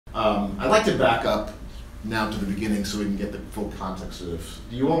I'd like to back up now to the beginning so we can get the full context of this.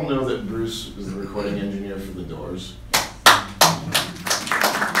 Do you all know that Bruce was the recording engineer for The Doors?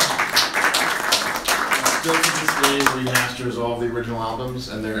 Still to this day remasters all the original albums,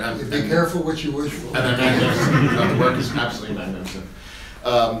 and they're be careful what you wish for. And they're magnificent. The work is absolutely magnificent.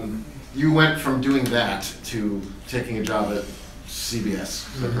 You went from doing that to taking a job at CBS,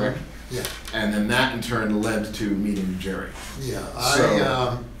 is that correct? Yeah. And then that in turn led to meeting Jerry. Yeah,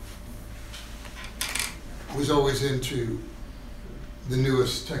 So, I was always into the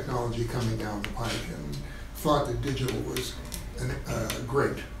newest technology coming down the pike and thought that digital was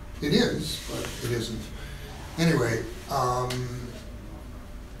great. It is, but it isn't. Anyway,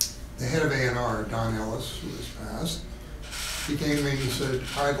 the head of A&R, Don Ellis, who has passed, he came to me and he said,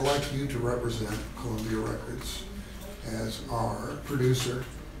 I'd like you to represent Columbia Records as our producer,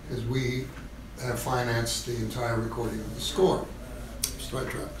 as we have financed the entire recording of the score, Star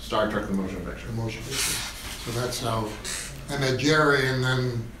Trek. Star Trek, the motion picture. The motion picture. So that's how I met Jerry, and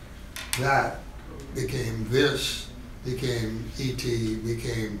then that became this, became E.T.,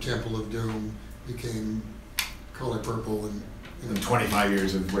 became Temple of Doom, became Color Purple, and In 25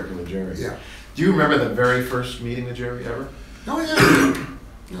 years of working with Jerry. Yeah. Do you remember the very first meeting with Jerry ever? Oh yeah.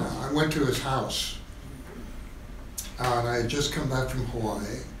 I went to his house, and I had just come back from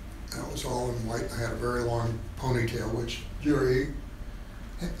Hawaii. I was all in white. I had a very long ponytail, which Jerry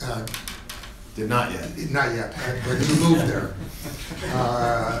did not yet. Not yet, but he moved there.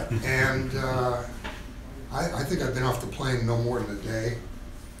 I think I'd been off the plane no more than a day.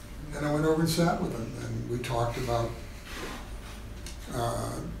 And I went over and sat with him, and we talked about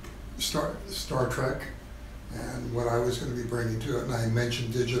Star Trek and what I was going to be bringing to it. And I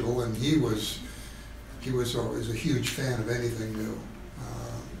mentioned digital, and he was always a huge fan of anything new.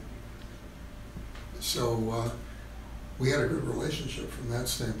 So we had a good relationship from that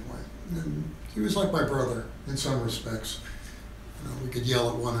standpoint. And he was like my brother in some respects. We could yell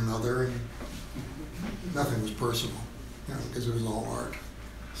at one another, and nothing was personal, because it was all art.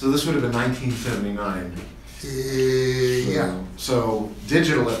 So this would have been 1979. Yeah. So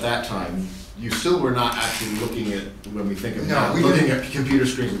digital at that time, you still were not actually looking at, when we think of now, we looking didn't. at computer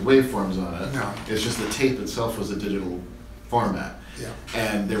screens with waveforms on it. No. It's just the tape itself was a digital format. Yeah.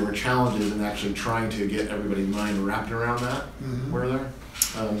 And there were challenges in actually trying to get everybody's mind wrapped around that. Were there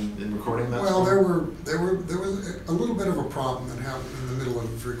in recording that? Well, song? there was a little bit of a problem that happened in the middle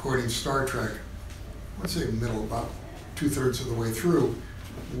of recording Star Trek. Let's say middle, about 2/3 of the way through,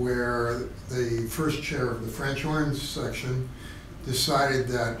 where the first chair of the French horn section decided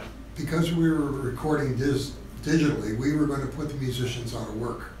that because we were recording digitally, we were going to put the musicians out of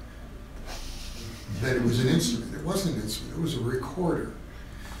work. That it was an instrument. It wasn't an instrument, it was a recorder.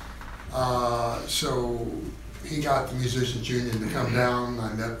 So he got the Musicians Union to come down.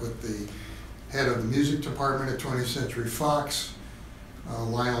 I met with the head of the music department at 20th Century Fox,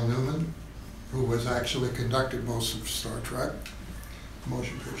 Lionel Newman, who was actually conducted most of Star Trek,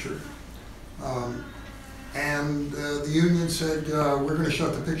 motion picture. And the union said, we're going to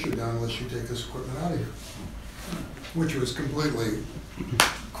shut the picture down unless you take this equipment out of here, which was completely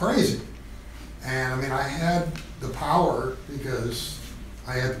crazy. And I mean, I had the power because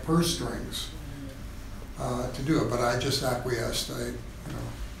I had the purse strings to do it, but I just acquiesced. I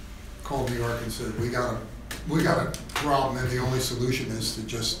called New York and said, we got a problem, and the only solution is to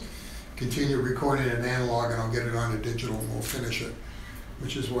just continue recording it in analog, and I'll get it onto digital, and we'll finish it,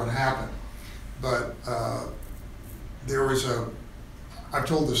 which is what happened. But there was I've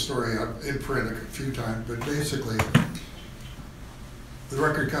told this story in print a few times, but basically the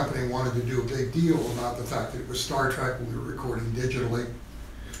record company wanted to do a big deal about the fact that it was Star Trek and we were recording digitally.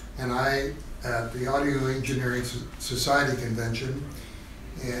 And I, at the Audio Engineering Society convention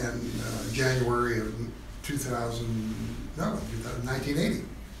in January of 1980,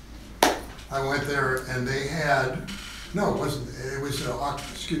 I went there and they had, no, it wasn't, it was, it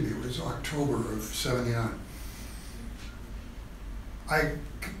was October of '79.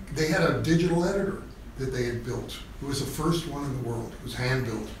 They had a digital editor that they had built. It was the first one in the world. It was hand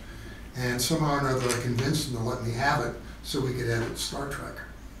built. And somehow or another I convinced them to let me have it so we could edit Star Trek.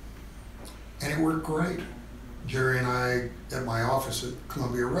 And it worked great. Jerry and I, at my office at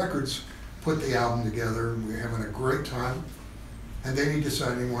Columbia Records, put the album together, and we were having a great time. And then he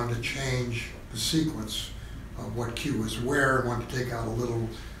decided he wanted to change the sequence of what cue was where, and wanted to take out a little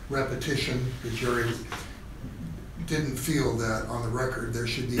repetition, because Jerry didn't feel that on the record there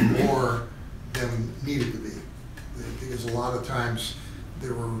should be more than needed to be. Because a lot of times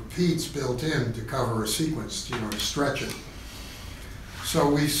there were repeats built in to cover a sequence, to stretch it. So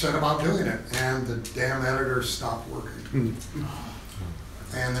we set about doing it, and the damn editor stopped working.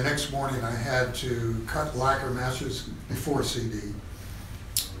 And the next morning I had to cut lacquer masters before CD.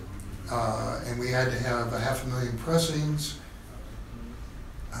 And we had to have 500,000 pressings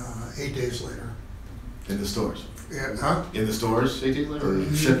 8 days later. In the stores? Yeah, huh? In the stores 8 days later? Or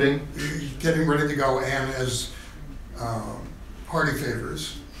shipping? Getting ready to go, and as party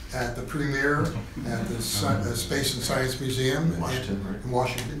favors at the premiere at the Space and Science Museum in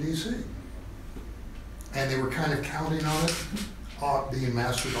Washington, D.C. And they were kind of counting on it, being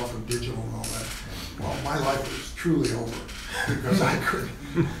mastered off of digital and all that. Well, my life was truly over because I couldn't,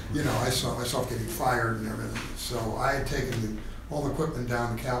 I saw myself getting fired and everything. So I had taken all the equipment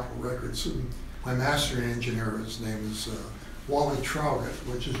down to Capitol Records, and my mastering engineer, his name is Wally Traugott,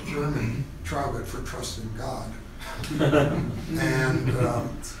 which is German Traugott for trust in God. And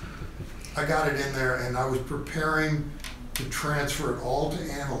I got it in there, and I was preparing to transfer it all to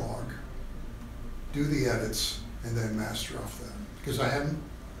analog, do the edits, and then master off that, because I had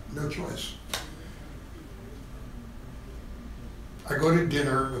no choice. I go to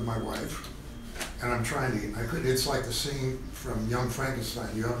dinner with my wife, and I'm trying to eat. It's like the scene from Young Frankenstein.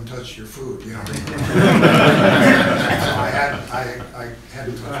 You haven't touched your food, So I hadn't touched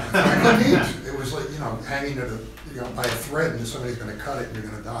my food. I couldn't eat. It was like, hanging at by a thread, and somebody's going to cut it, and you're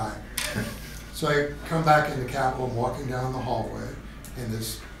going to die. So I come back into Capitol, and walking down the hallway, and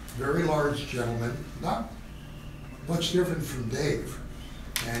this very large gentleman, not much different from Dave,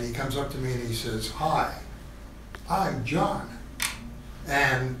 and he comes up to me and he says, "Hi, I'm John."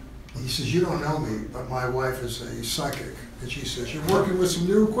 And he says, "You don't know me, but my wife is a psychic." And she says, "You're working with some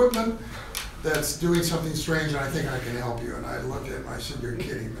new equipment that's doing something strange, and I think I can help you." And I looked at him, I said, "You're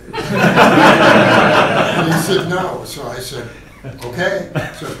kidding me." And he said, "No." So I said, "Okay."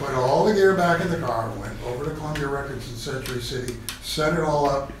 So I put all the gear back in the car, went over to Columbia Records in Century City, set it all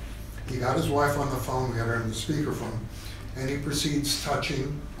up. He got his wife on the phone, we got her on the speakerphone, and he proceeds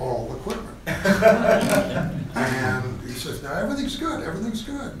touching all the equipment. And he says, "No, everything's good, everything's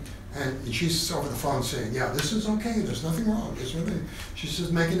good." And she's over the phone saying, "Yeah, this is okay, there's nothing wrong, there's nothing." She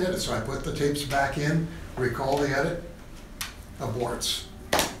says, "Make an edit." So I put the tapes back in, recall the edit, aborts.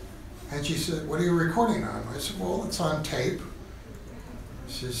 And she said, "What are you recording on?" I said, "Well, it's on tape."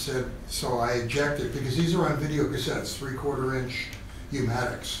 She said, so I ejected, because these are on video cassettes, 3/4 inch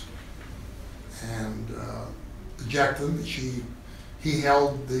U-Matics. And eject them. He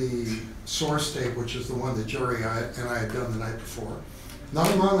held the source tape, which is the one that Jerry and I had done the night before.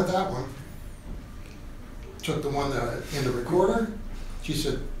 Nothing wrong with that one. Took the one in the recorder. She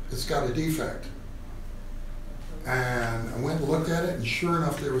said, "It's got a defect." And I went and looked at it, and sure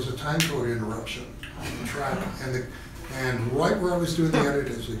enough, there was a timecode interruption on the track. And right where I was doing the edit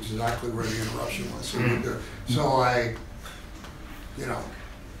is exactly where the interruption was. So I,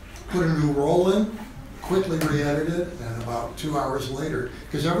 put a new roll in, quickly re-edited it, and about 2 hours later,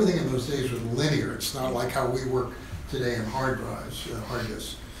 because everything in those days was linear. It's not like how we work today in hard drives, hard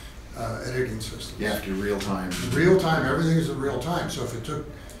disk editing systems. You have to real time. Real time, everything is in real time. So if it took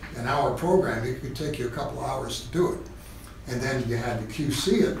an hour program, it could take you a couple hours to do it. And then you had to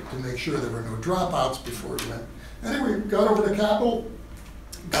QC it to make sure there were no dropouts before it went. Anyway, got over to Capitol,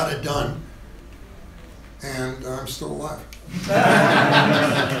 got it done, and I'm still alive.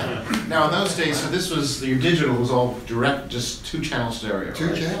 Now, in those days, so your digital was all direct, just 2-channel stereo.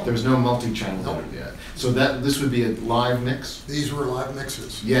 Two channel. There was no multi-channel Nope. yet. So this would be a live mix. These were live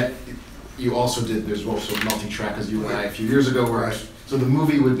mixes. Yet you also there's also multi-track, as you and I a few years ago were. Right. So the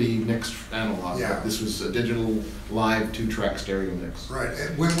movie would be mixed analog. Yeah. But this was a digital live 2-track stereo mix. Right.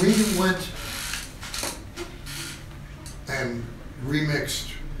 And when we went and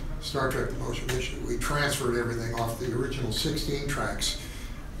remixed Star Trek: The Motion Picture, we transferred everything off the original 16 tracks,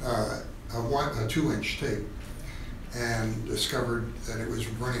 a 2-inch tape, and discovered that it was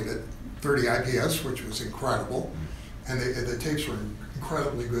running at 30 IPS, which was incredible, and the tapes were in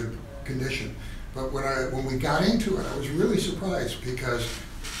incredibly good condition. But when we got into it, I was really surprised, because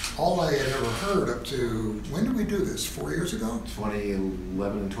all I had ever heard up to, when did we do this, 4 years ago?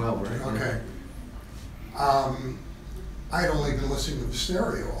 2011 and 12, right? Okay. I had only been listening to the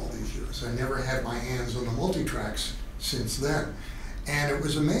stereo all these years. I never had my hands on the multi-tracks since then. And it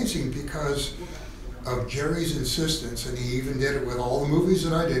was amazing because of Jerry's insistence, and he even did it with all the movies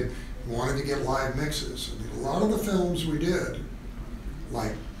that I did. He wanted to get live mixes. I mean, a lot of the films we did,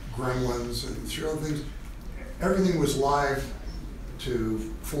 like Gremlins and 3 other things, everything was live to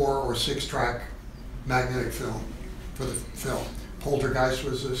 4 or 6 track magnetic film for the film. Poltergeist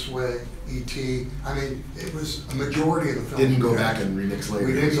was this way, E.T. I mean, it was a majority of the films. Didn't go back and remix later.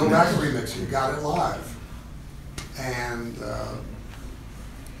 We didn't go back and remix, we got it live. And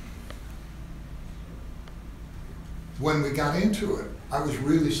when we got into it, I was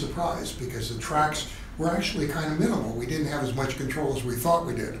really surprised because the tracks were actually kind of minimal. We didn't have as much control as we thought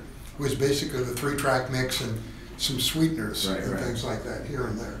we did. It was basically the 3-track mix and some sweeteners and things like that here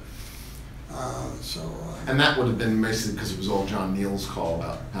and there. And that would have been basically because it was all John Neal's call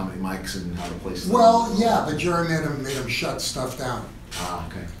about how many mics and how to place them. Well, yeah, but Jerry made him shut stuff down. Ah,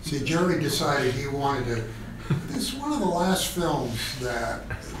 okay. See, Jerry decided he wanted to. This is one of the last films that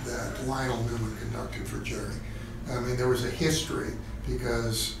Lionel Newman conducted for Jerry. I mean, there was a history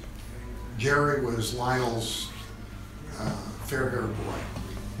because Jerry was Lionel's fair-haired boy.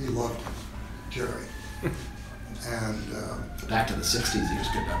 He loved Jerry. And back to the 60s, he was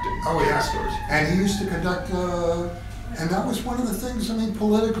conducting. Oh yeah, stores. And he used to conduct, and that was one of the things. I mean,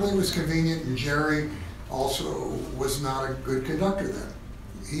 politically it was convenient, and Jerry also was not a good conductor then.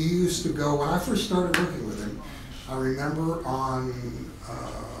 He used to go when I first started working with him. I remember on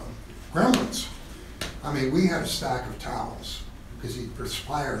Gremlins. I mean, we had a stack of towels because he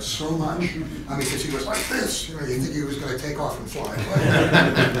perspired so much. I mean, because he was like this, you know, you think he was going to take off and fly.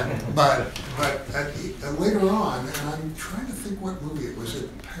 but later on, and I'm trying to think what movie it was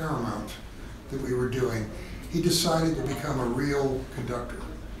at Paramount that we were doing, he decided to become a real conductor.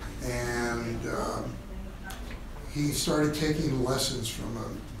 And he started taking lessons from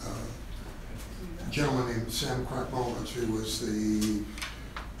a gentleman named Sam Crackmullins, who was the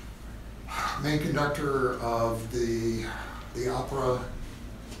main conductor of the opera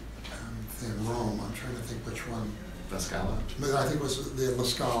in Rome. I'm trying to think which one. La Scala? I think it was the La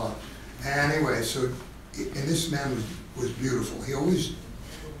Scala. Anyway, so, and this man was beautiful. He always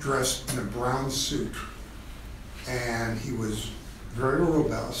dressed in a brown suit, and he was very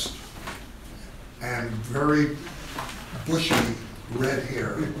robust and very bushy red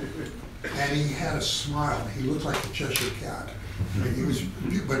hair. And he had a smile. He looked like the Cheshire Cat. I mean, he was,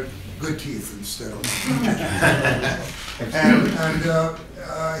 but good teeth instead of.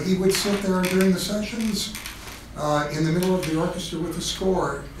 And he would sit there during the sessions in the middle of the orchestra with the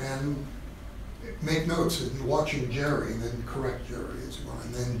score and make notes and watching Jerry and then correct Jerry as well.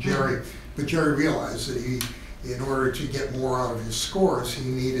 And then but Jerry realized that in order to get more out of his scores, he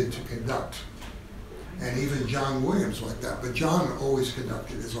needed to conduct. And even John Williams like that. But John always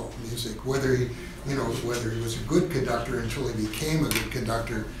conducted his own music, whether he was a good conductor until he became a good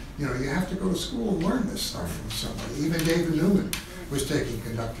conductor. You know, you have to go to school and learn this stuff from somebody. Even David Newman was taking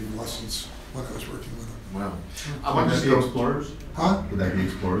conducting lessons when I was working with him. Wow. I want to see Explorers. Huh? Would that be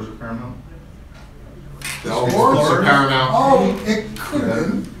Explorers at Paramount? The Explorers Paramount. Oh, it could have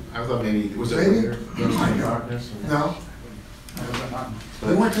been. I thought maybe, was it Maybe? later? Darkness? No,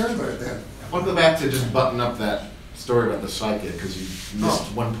 they weren't there then. I want to go back to just button up that story about the psychic, because you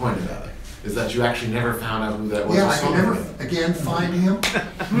missed one point about it. Is that you actually never found out who that was? Yeah, I could never, again, find him,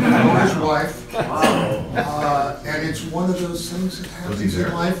 or his wife. And it's one of those things that happens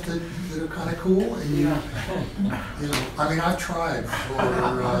in life that are kind of cool. And you know, I mean, I've tried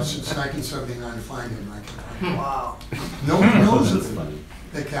since 1979 to find him. I can't find him. Wow. No one knows of him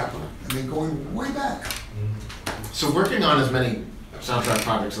at Capitol. I mean, going way back. So working on as many soundtrack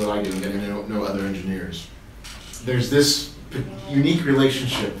projects that I do and getting to know other engineers, there's this unique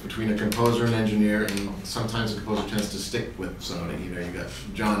relationship between a composer and engineer, and sometimes a composer tends to stick with somebody. You know, you got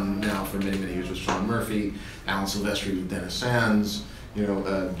John now for many, many years with Sean Murphy, Alan Silvestri with Dennis Sands, you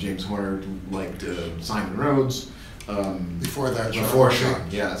know, James Horner liked Simon Rhodes. Before that, Sean,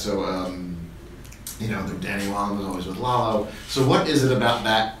 yeah. So, you know, Danny Wong was always with Lalo. So what is it about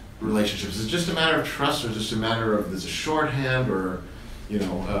that relationship? Is it just a matter of trust, or just a matter of there's a shorthand, or, you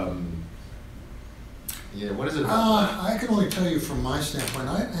know, yeah, what is it about that? I can only tell you from my standpoint,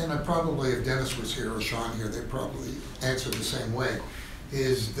 and I probably, if Dennis was here or Sean here, they'd probably answer the same way,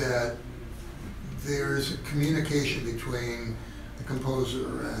 is that there's a communication between the composer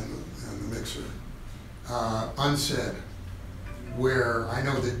and the mixer, unsaid, where I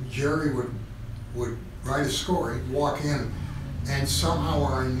know that Jerry would write a score, he'd walk in, and somehow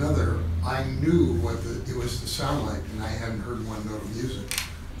or another, I knew what it was to sound like, and I hadn't heard one note of music.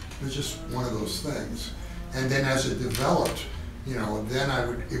 It was just one of those things. And then as it developed, you know, then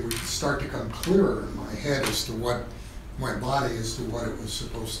it would start to come clearer in my head as to what my body, as to what it was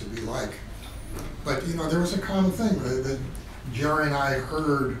supposed to be like. But, you know, there was a common thing that Jerry and I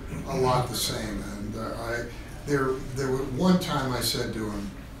heard a lot the same. And there was one time I said to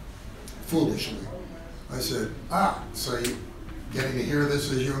him, foolishly, I said, so you getting to hear this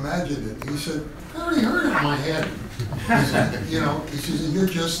as you imagined it? He said, I already heard it in my head. He said, you know, he says, you're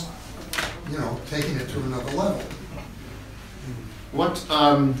just, you know, taking it to another level. What,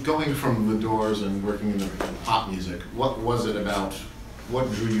 going from the Doors and working in the pop music, what was it about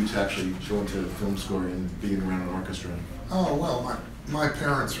what drew you to actually go into film scoring and being around an orchestra? Oh, well, my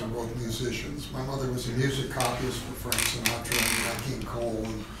parents were both musicians. My mother was a music copyist for Frank Sinatra and Nat King Cole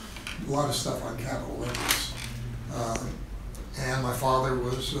and a lot of stuff on Capitol Records. And my father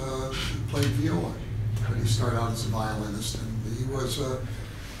was played viola, but he started out as a violinist, and he was a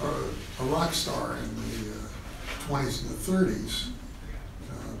rock star in the 20s and the 30s.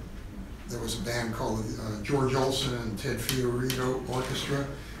 There was a band called George Olson and Ted Fiorito Orchestra,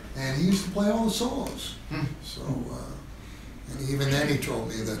 and he used to play all the solos. So, and even then he told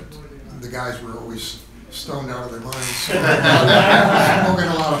me that the guys were always stoned out of their minds, smoking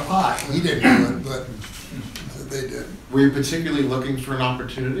a lot of pot. He didn't do it, but they did. Were you particularly looking for an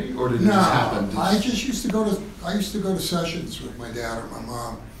opportunity, or did it just happen? I just used to go to sessions with my dad or my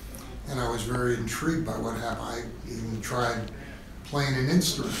mom, and I was very intrigued by what happened. I even tried playing an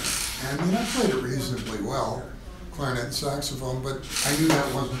instrument, and I mean, I played it reasonably well, clarinet and saxophone, but I knew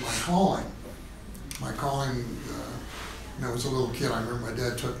that wasn't my calling. My calling, when I was a little kid, I remember my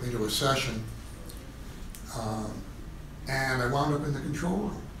dad took me to a session, and I wound up in the control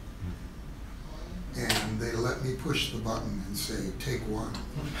room. And they let me push the button and say, take one.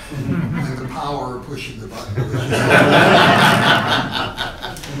 And the power of pushing the button.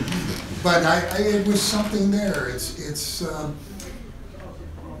 But it was something there. It's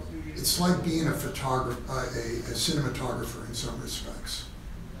like being a photographer, a cinematographer in some respects,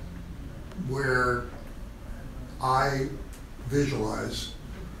 where I visualize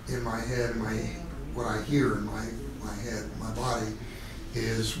in my head, what I hear in my head, my body,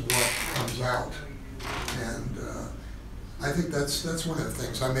 is what comes out. And I think that's one of the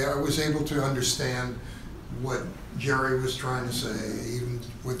things. I mean, I was able to understand what Jerry was trying to say, even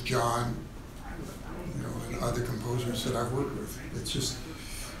with John, you know, and other composers that I've worked with. It's just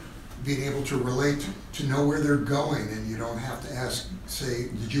being able to relate, to know where they're going, and you don't have to ask, say,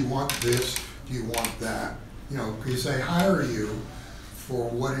 did you want this? Do you want that? You know, because they hire you for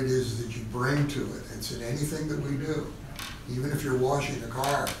what it is that you bring to it. It's in anything that we do. Even if you're washing a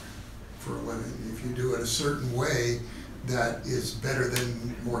car for a living, if you do it a certain way that is better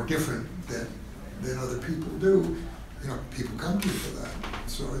than, or different than other people do, you know, people come to you for that.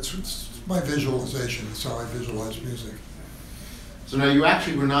 So it's my visualization. It's how I visualize music. So now you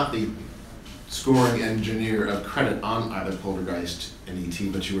actually were not the scoring engineer of credit on either Poltergeist and E.T.,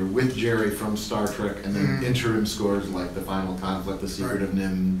 but you were with Jerry from Star Trek, and then interim scores like The Final Conflict, The Secret of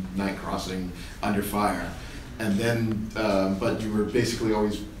Nim, Night Crossing, Under Fire. And then, but you were basically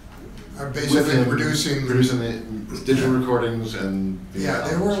always producing the digital recordings and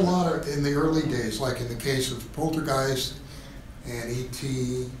there were a lot of, in the early days, like in the case of Poltergeist and E.T.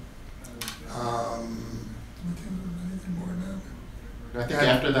 Anything more than that? I think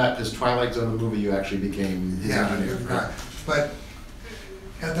after that, his Twilight Zone movie, you actually became his engineer. Right. But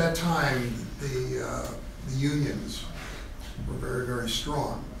at that time, the unions were very, very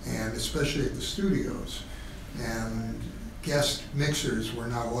strong, and especially at the studios. And guest mixers were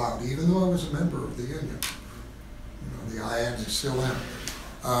not allowed, even though I was a member of the union. You know, the IN is still in.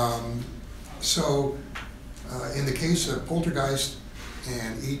 So, in the case of Poltergeist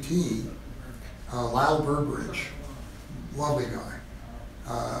and E.T., Lyle Burbridge, lovely guy,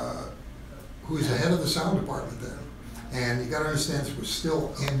 who was the head of the sound department then. And you got to understand, this was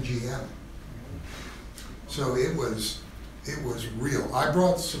still MGM. So it was real. I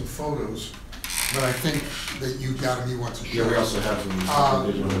brought some photos, but I think that you got me once to show. Yeah, we also have some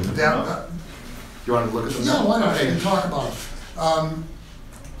digital. You want to look at them? Yeah, why not? I can talk about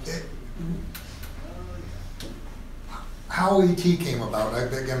it. How E.T. came about, I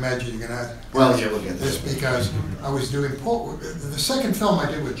imagine you're going to ask we'll get this, because I was doing, the second film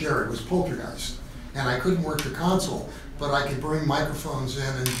I did with Jerry was Poltergeist, and I couldn't work the console, but I could bring microphones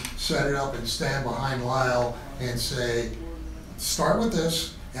in and set it up and stand behind Lyle and say, start with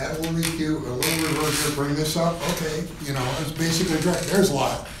this, add a little EQ, a little reverser, bring this up, okay, you know, it's basically direct. There's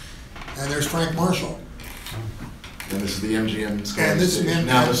Lyle, and there's Frank Marshall. And this is the MGM score and this stage.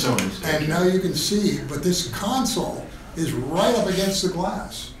 Now the Sony stage. And now you can see, but this console is right up against the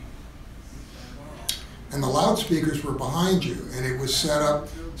glass. And the loudspeakers were behind you, and it was set up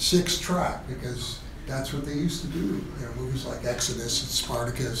 6-track, because that's what they used to do. You know, movies like Exodus and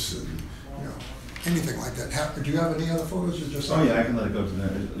Spartacus and, you know, anything like that. Do you have any other photos or just? Oh yeah, I can let it go to the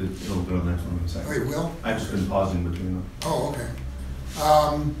it'll go to the next one in a second. Oh, you will? I've just been pausing between them. Oh, okay.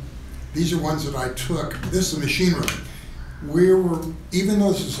 These are ones that I took. This is the machine room. We were, even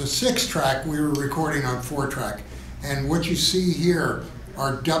though this is a 6-track, we were recording on 4-track. And what you see here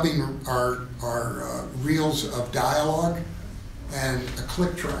are dubbing, are reels of dialogue and a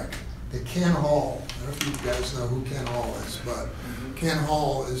click track. that Ken Hall, I don't know if you guys know who Ken Hall is, but Ken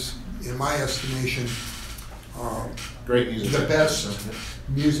Hall is, in my estimation, Great music. the best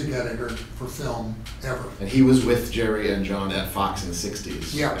music editor for film ever. And he was with Jerry and John at Fox in the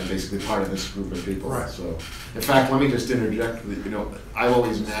 60s. Yeah. And basically part of this group of people. Right. So, in fact, let me just interject. I've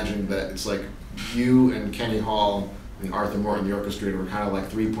always imagined that it's like you and Kenny Hall and Arthur Morton, the orchestrator, were kind of like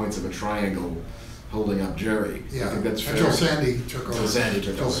 3 points of a triangle holding up Jerry. Yeah, I think that's fair. until Sandy took over. Until Sandy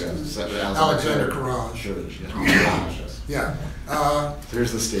took over, yeah. Alexander Courage. Courage, yeah. Yeah.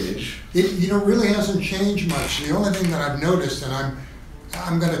 Here's the stage. It really hasn't changed much. The only thing that I've noticed, and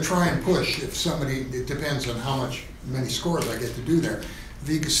I'm going to try and push if somebody, it depends on how many scores I get to do there. If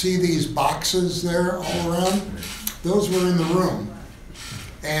you can see these boxes there all around, those were in the room.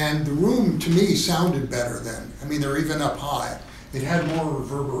 And the room, to me, sounded better then. I mean, they're even up high. It had more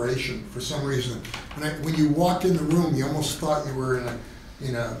reverberation for some reason. When you walked in the room, you almost thought you were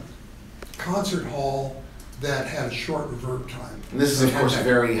in a concert hall that had a short reverb time. And this is, of course,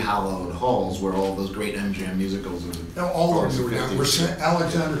 very hallowed halls where all those great MGM musicals are. All of them were done.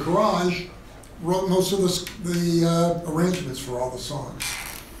 Alexander Courage wrote most of the arrangements for all the songs.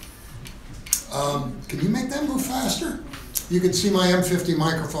 Can you make that move faster? You can see my M50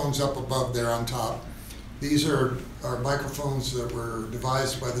 microphones up above there on top. These are microphones that were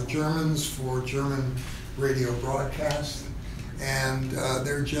devised by the Germans for German radio broadcast, and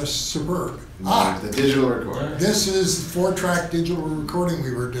they're just superb. The digital recorder. This is the 4-track digital recording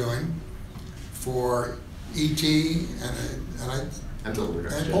we were doing for E.T. and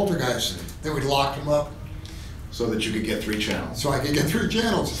Poltergeist. They would lock them up so that you could get 3 channels. So I could get 3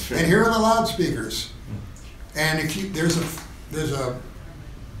 channels. And here are the loudspeakers. And there's a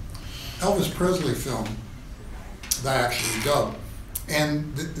Elvis Presley film that I actually dubbed,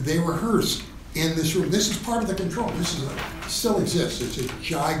 and they rehearsed in this room. This is part of the control. This still exists. It's a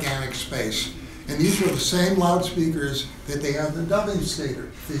gigantic space, and these were the same loudspeakers that they have in the dubbing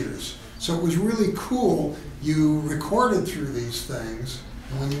theaters. So it was really cool. You recorded through these things,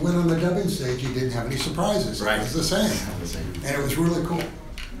 and when you went on the dubbing stage, you didn't have any surprises. Right. It was the same, and it was really cool.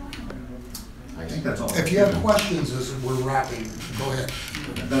 I think that's all. If you have questions as we're wrapping, go ahead.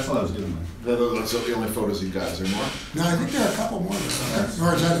 That's all I was doing. That's the only photos you got. Is there more? No, I think there are a couple more. Or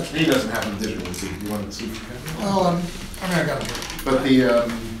is that it? He doesn't have them digitally, so you want to see? Well, I got it. But the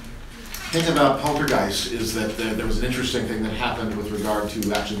thing about Poltergeist is that there was an interesting thing that happened with regard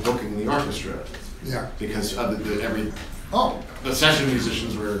to actually booking the orchestra. Yeah. Because the session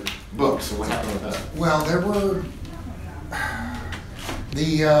musicians were booked. So what happened with that? Well, there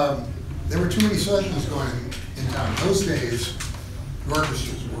were too many sessions going in town. Those days, the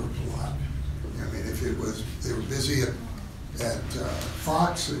orchestras worked a lot. I mean, they were busy at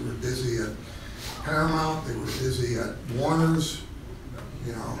Fox, they were busy at Paramount, they were busy at Warner's,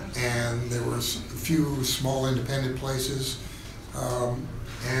 and there were a few small independent places,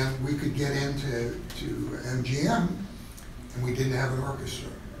 and we could get into MGM, and we didn't have an orchestra.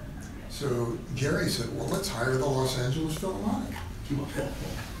 So Jerry said, well, let's hire the Los Angeles Philharmonic,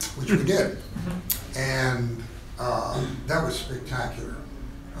 which we did. And that was spectacular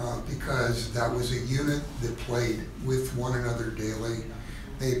because that was a unit that played with one another daily.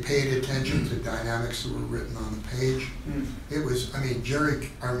 They paid attention to dynamics that were written on the page. It was, Jerry,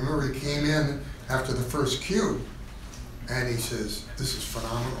 I remember he came in after the first cue and he says, this is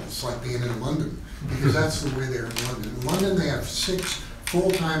phenomenal. It's like being in London, because that's the way they're in London. In London, they have 6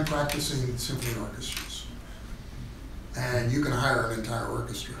 full-time practicing symphony orchestras. And you can hire an entire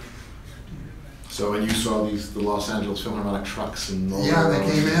orchestra. So when you saw the Los Angeles Philharmonic trucks and all yeah, they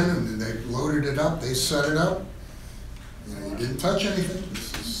came in and they loaded it up, they set it up. You didn't touch anything.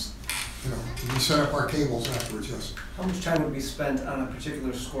 This is, we set up our cables afterwards, yes. How much time would be spent on a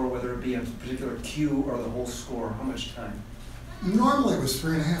particular score, whether it be a particular cue or the whole score? How much time? Normally it was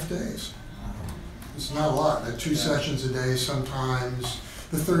 3.5 days. It's not a lot. 2 sessions a day sometimes.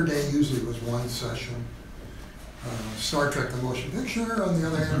 The 3rd day usually was 1 session. Star Trek: The Motion Picture, on the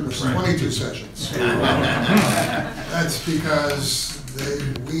other hand, was 22 sessions. That's because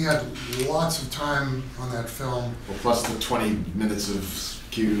we had lots of time on that film. Well, plus the 20 minutes of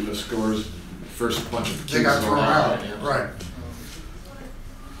scores, first bunch of cues. They got thrown out, right.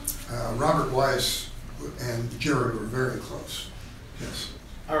 Robert Weiss and Jerry were very close, yes.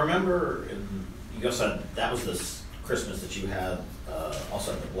 I remember, you guys said that was this Christmas that you had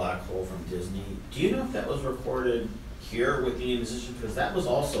also at the Black Hole from Disney. Do you know if that was recorded here with Union Musicians? Because that was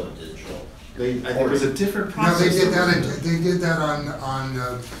also a digital. I think it was a different process. No, they did that on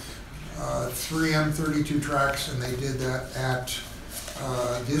 3M 32 tracks, and they did that at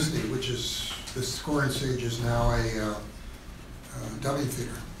Disney, which is, the scoring stage is now W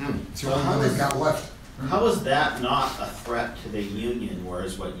Theater. It's the So only how one they've is- got left. How is that not a threat to the union,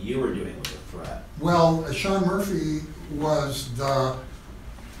 whereas what you were doing was a threat? Well, Sean Murphy was the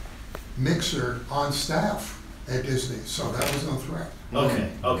mixer on staff at Disney, so that was no threat. Okay,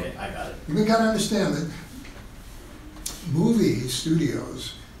 okay, I got it. We gotta understand that movie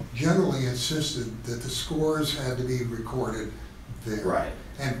studios generally insisted that the scores had to be recorded there. Right.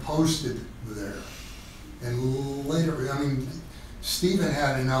 And posted there. And later, I mean, Steven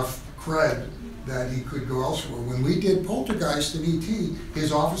had enough cred that he could go elsewhere. When we did Poltergeist in ET,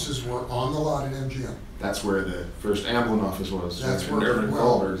 his offices were on the lot at MGM. That's where the first Amblin office was. That's and where- Irvin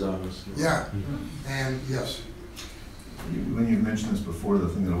well- Goldberg's office. Yeah, and yes. When you mentioned this before, the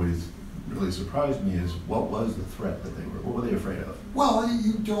thing that always really surprised me is what was the threat that what were they afraid of? Well,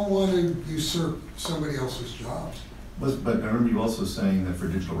 you don't want to usurp somebody else's job. But I remember you also saying that for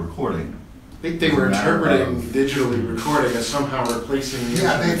digital recording. I think they were interpreting digitally recording as somehow replacing the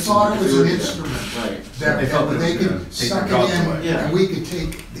Yeah, they instruments thought it was an and instrument. Right. That They felt that that they it was could gonna take suck their it jobs in, away. Yeah. and we could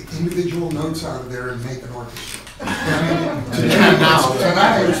take the individual notes out of there and make an orchestra. Yeah, now.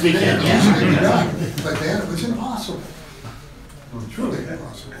 Tonight, Which we can, it yeah. used to be done, but then it was impossible. Truly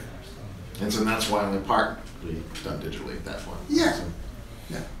impossible. And so that's why only partly done digitally at that point. Yeah. So-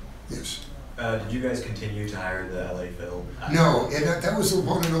 Yeah, yes. Did you guys continue to hire the LA Phil? No, that was the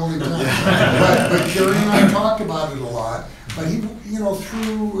one and only time. But Jerry and I talked about it a lot, but he, you know,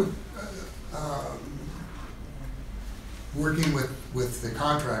 through working with the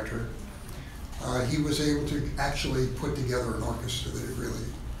contractor, he was able to actually put together an orchestra that he really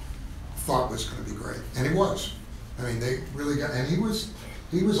thought was gonna be great, and it was. I mean, they really got, and he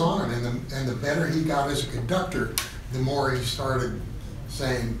was on it, and the better he got as a conductor, the more he started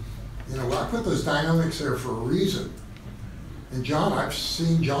saying, you know, well, I put those dynamics there for a reason. And John, I've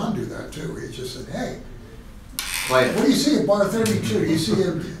seen John do that too. He just said, hey, Play what do you see at bar 32? Do you see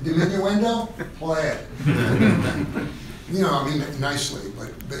a diminuendo? Play it. You know, I mean, nicely,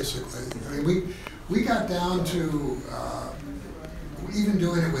 but basically. I mean, we got down to, even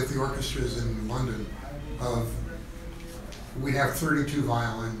doing it with the orchestras in London, we'd have 32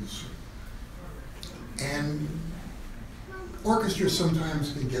 violins. And orchestras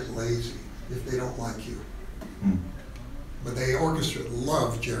sometimes can get lazy if they don't like you. But the orchestra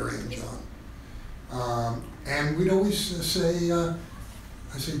loved Jerry and John. And we'd always say, I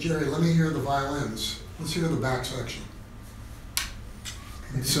say, Jerry, let me hear the violins. Let's hear the back section.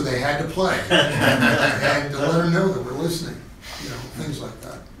 And so they had to play. And to let them know that we're listening, you know, things like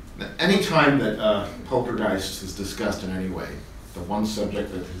that. Anytime that Poltergeist is discussed in any way, the one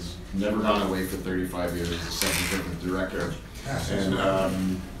subject that has never gone away for 35 years is the subject of the director. Yes, And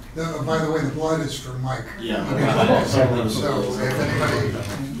by the way, the blood is from Mike. yeah, So if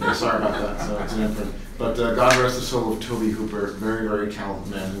anybody, yeah, sorry about that. So it's an imprint. But God rest the soul of Toby Hooper, very, very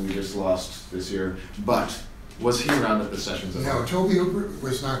talented man who we just lost this year. But was he around at the sessions? At no, all? Toby Hooper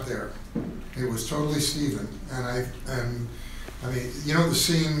was not there. It was totally Steven. And I mean, you know the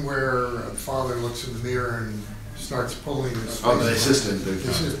scene where the father looks in the mirror and starts pulling his face? Oh, the assistant. The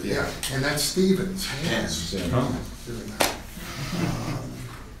assistant, yeah. And that's Steven's hands Hands, yeah. doing that.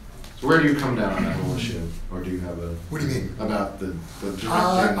 So where do you come down on that whole issue, or do you have a? What do you mean? About the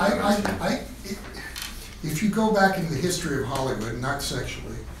directing? If you go back in the history of Hollywood, not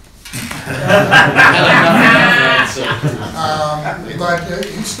sexually, but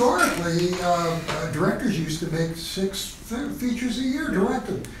historically, directors used to make 6 features a year,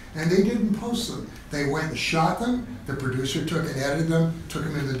 directed, and they didn't post them. They went and shot them, the producer took and edited them, took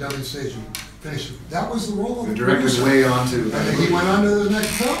them into the dubbing stage and finished them. That was the role of The the director's producer. way on to. And then he went on to the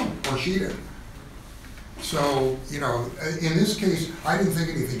next film, or she did. So, you know, in this case, I didn't think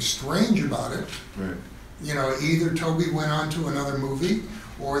anything strange about it. Right. You know, either Toby went on to another movie,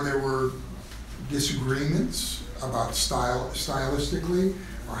 or there were disagreements about stylistically,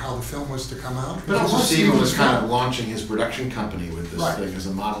 or how the film was to come out. But also It was Steven was Steven's kind film. of launching his production company with this Right. thing as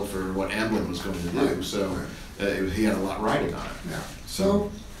a model for what Amblin was going to do, Right. so he had a lot riding on it. Yeah, so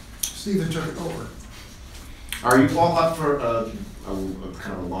Steven took it over. Are you all up for a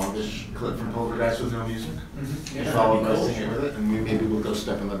kind of a longish clip from Poltergeist with no music? Yeah, Followed by that'd be cool. singing with it, and maybe we'll go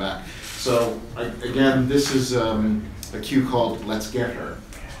step in the back. So, again, this is a cue called Let's Get Her.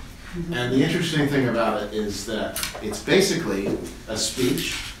 And the interesting thing about it is that it's basically a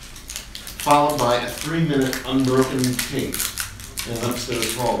speech followed by a 3-minute unbroken tape in an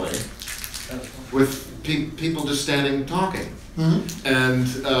upstairs hallway with people just standing talking. And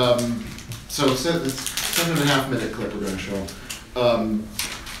so it's a 7.5-minute clip we're going to show.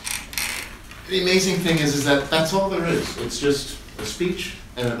 The amazing thing is that that's all there is. It's just a speech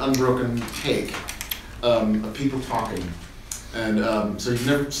and an unbroken take of people talking. And so you've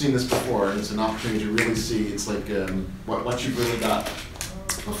never seen this before, and it's an opportunity to really see. It's like what you've really got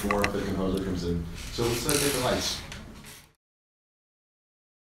before the composer comes in. So let's take the lights.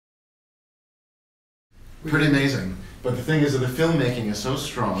 Pretty amazing. But the thing is that the filmmaking is so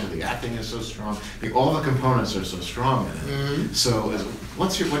strong, the acting is so strong, all the components are so strong in it. Mm-hmm. So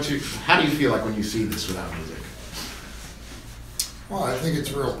how do you feel like when you see this without music? Well, I think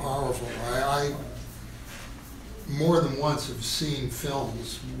it's real powerful. I more than once have seen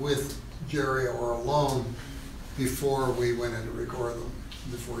films with Jerry or alone before we went in to record them,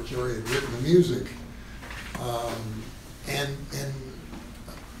 before Jerry had written the music. And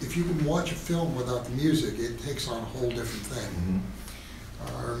if you can watch a film without the music, it takes on a whole different thing.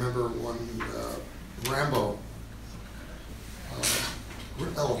 I remember when Rambo,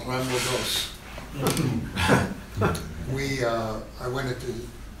 El Rambo Dos. I went into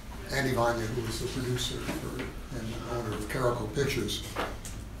Andy Vanya, who was the producer and owner of Caracal Pictures,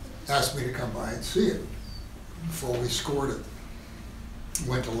 asked me to come by and see it before we scored it.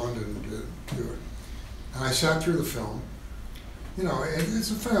 Went to London to do it. And I sat through the film. You know,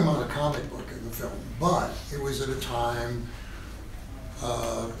 it's a fair amount of comic book in the film, but it was at a time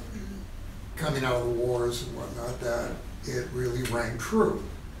coming out of the wars and whatnot that it really rang true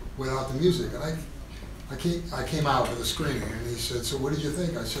without the music. And I came out with a screening, and he said, "So what did you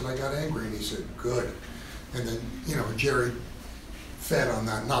think?" I said, "I got angry," and he said, "Good." And then, you know, Jerry fed on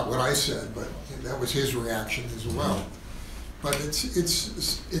that, not what I said, but that was his reaction as well. But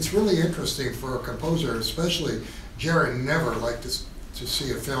it's really interesting for a composer, especially. Jerry never liked to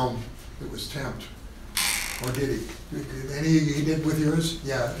see a film that was temp, or did he? And he did with yours?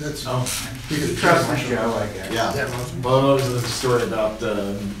 Yeah, that's. Oh, because trust my show, I guess. Yeah. Well, there was a story about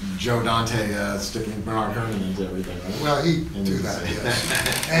Joe Dante sticking Bernard Herrmann into everything, right? Well, he do that,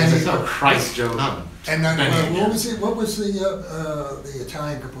 yes. And he's like, oh Christ, Joe Herrmann. And what was it? What was the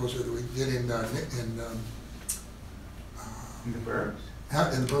Italian composer that we did in The Burbs.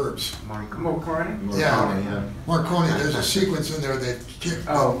 in the Burbs? Morricone? Yeah. Marconi. There's a sequence in there that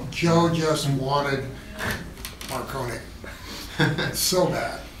Joe just wanted Marconi. So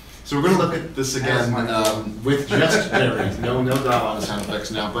bad. So we're going to look at this again with just Jerry. No dialogue sound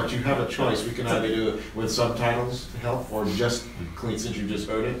effects now, but you have a choice. We can either do it with subtitles to help, or just clean since you just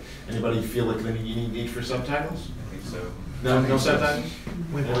heard it. Anybody feel like you need for subtitles? I think so. No subtitles?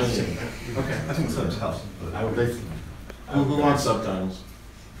 Okay. I think subs help, but I would. Who wants subtitles?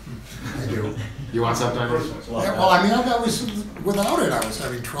 I do. You want subtitles? Yeah, well, I mean, I was without it. I was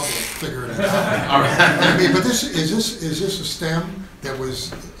having trouble figuring it out. All right. I mean, but is this a stem that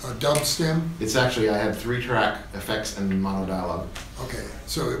was a dub stem? It's actually, I had 3-track effects and mono dialogue. Okay,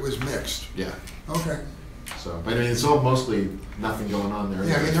 so it was mixed. Yeah. Okay. So, but I mean, it's all mostly nothing going on there.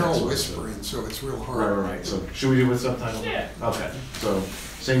 Yeah, I mean, they're all whispering, so it's real hard. Right. So, should we do it with subtitles? Yeah. Okay. So,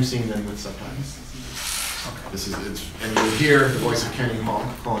 same scene then with subtitles. This is and you'll hear the voice of Kenny Hall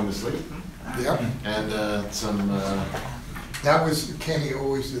calling to sleep, Yep. and some. That was, Kenny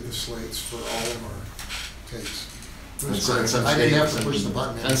always did the slates for all of our takes. It was and great. some I didn't have stage- to push the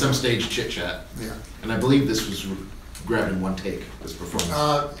button. and some stage chit chat. Yeah. And I believe this was grabbed in one take. This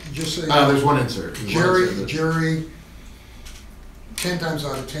performance. Just so you know, There's one insert. There's one insert that- Jerry, 10 times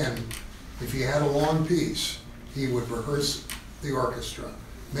out of 10, if he had a long piece, he would rehearse the orchestra,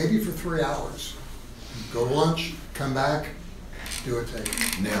 maybe for 3 hours. Go to lunch, come back, do a take.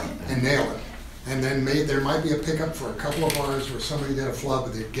 Nail it. And nail it. And then there might be a pickup for a couple of bars where somebody did a flub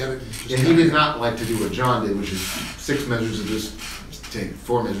and they'd get it. And just And he did not like to do what John did, which is 6 measures of this take,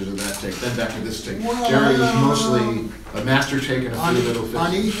 4 measures of that take, then back to this take. Well, Jerry was mostly a master take and a few little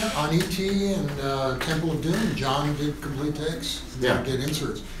fixes. On E.T. and Temple of Doom, John did complete takes. Yeah. Did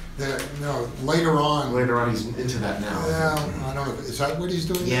inserts. Later on. Later on, he's into that now. Yeah, I don't know. Is that what he's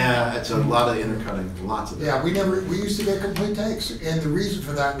doing? Yeah, it's a lot of intercutting, lots of it. Yeah, we used to get complete takes, and the reason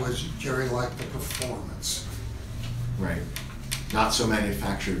for that was Jerry liked the performance. Right. Not so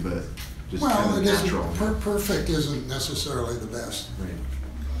manufactured, but just Well, kind of it natural. isn't, perfect isn't necessarily the best. Right.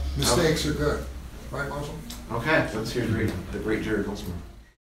 Mistakes are good, right, Marshall? Okay, let's hear the great Jerry Goldsmith.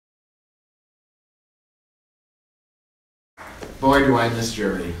 Boy, do I miss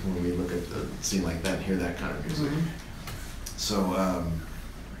Jerry when we look at the scene like that and hear that kind of music. Mhm. So,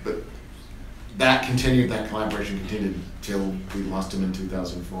 but that collaboration continued till we lost him in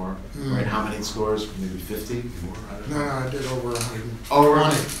 2004. Mm. Right? How many scores? Maybe 50? More? I don't know. No, I did over 100 Oh,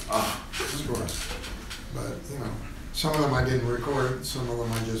 really? Oh. scores. But, some of them I didn't record, some of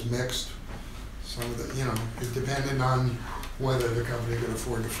them I just mixed. Some of the, it depended on whether the company could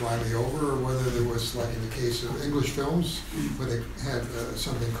afford to fly me over, or whether there was, like in the case of English films, where they had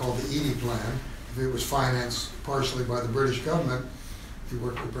something called the Edie plan, if it was financed partially by the British government, you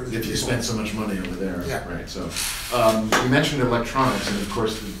worked with British people. If you spent so much money over there, Yeah. right, so. You mentioned electronics, and of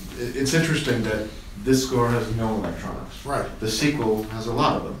course, it's interesting that this score has no electronics. Right, The sequel has a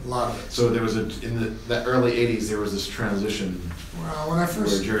lot of them. a lot of it. So there was in the early 80s, there was this transition Well, when I where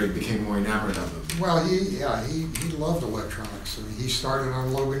first, Jerry became more enamored of them. well, he loved electronics. I mean, he started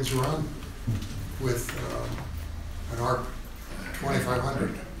on Logan's Run with an ARC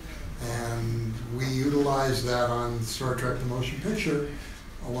 2500. And we utilized that on Star Trek The Motion Picture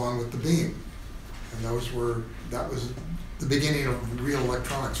along with the beam. And that was the beginning of real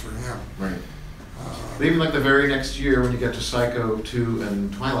electronics for him. Right. But even like the very next year, when you get to Psycho 2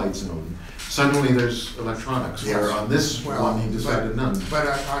 and Twilight Zone, suddenly there's electronics. Yes. Where on this Well, one, he decided none. But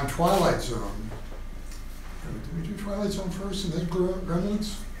on Twilight Zone, did we do Twilight Zone first and then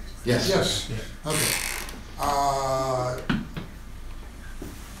Gremlins? Yes. Yes, okay.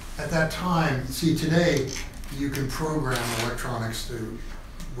 At that time, see, today, you can program electronics to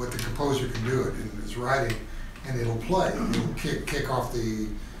what the composer can do it in his writing, and it'll play. It'll kick off the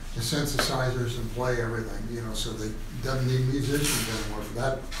synthesizers and play everything, you know, so they doesn't need musicians anymore. For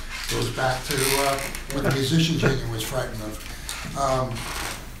that goes back to what the musicians union was frightened of.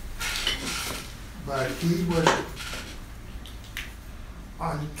 But he would,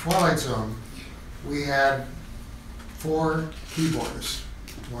 on Twilight Zone, we had 4 keyboardists.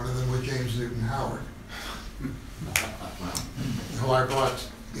 One of them was James Newton Howard, who I brought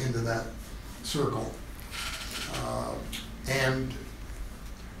into that circle. And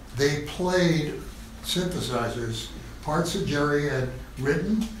they played synthesizers, parts that Jerry had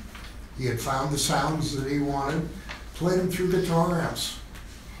written. He had found the sounds that he wanted, played them through guitar amps,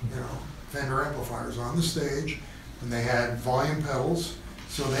 you know, Fender amplifiers on the stage, and they had volume pedals.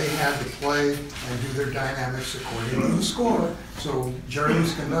 So they had to play and do their dynamics according to the score. So Jerry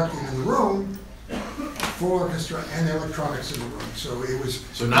was conducting in the room, full orchestra, and the electronics in the room. So it was.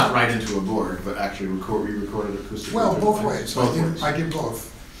 So not right into a board, but actually re-recorded acoustically. Well, both ways. Both ways. I did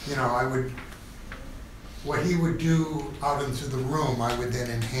both. You know, what he would do out into the room, I would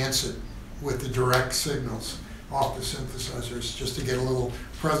then enhance it with the direct signals off the synthesizers, just to get a little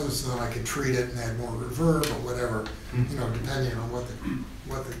presence, and then I could treat it and add more reverb or whatever, you know, depending on what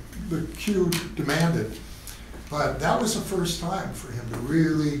the cue demanded. But that was the first time for him to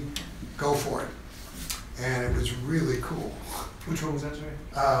really go for it, and it was really cool. Which one was that, sorry?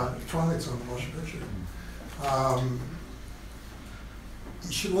 Twilight Zone, the motion picture.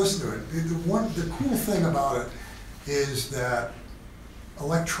 You should listen to it. The cool thing about it is that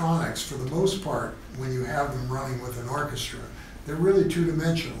electronics, for the most part, when you have them running with an orchestra, they're really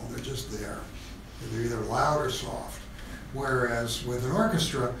two-dimensional. They're just there. They're either loud or soft. Whereas with an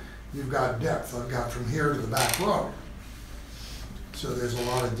orchestra, you've got depth. I've got from here to the back row. So there's a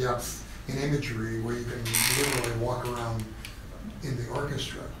lot of depth in imagery where you can literally walk around in the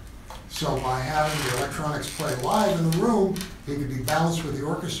orchestra. So by having the electronics play live in the room, it could be balanced with the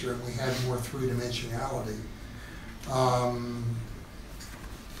orchestra, and we had more three-dimensionality.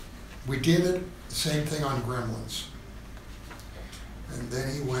 We did it, the same thing on Gremlins. And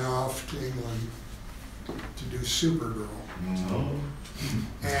then he went off to England to do Supergirl.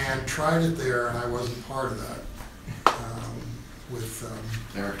 And tried it there, and I wasn't part of that. With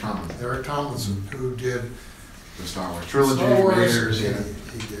Eric Tomlinson, who did The Star Wars trilogy, Star Wars. Raiders, He yeah.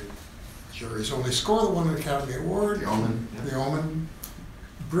 did Jerry's only score that won an Academy Award. The Omen. Yeah. The Omen,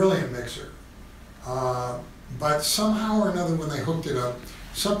 brilliant mixer. But somehow or another, when they hooked it up,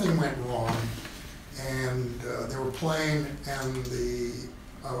 something went wrong, and they were playing, and the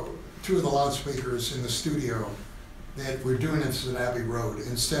 2 of the loudspeakers in the studio, that were doing this at Abbey Road.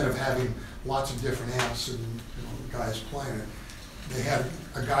 Instead of having lots of different amps and guys playing it, they had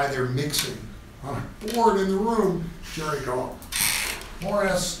a guy there mixing on a board in the room. Jerry go, more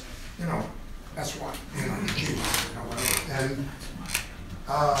S, S1, G, whatever. And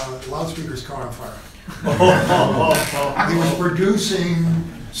loudspeakers caught on fire. He was producing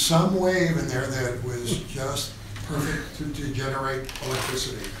some wave in there that was just perfect to generate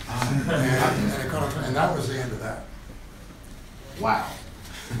electricity. And it caught on fire, and that was the end of that. Wow.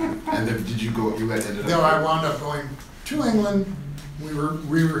 And then did you go, you ended up? Then I wound up going to England. We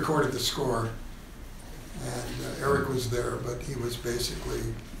re-recorded the score, and Eric was there, but he was basically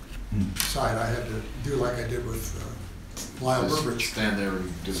side. I had to do like I did with Lyle Just Burbridge. stand there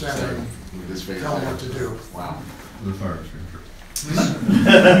and do the Stand there same with his face. Tell him what to do. Wow. The fire extinguisher.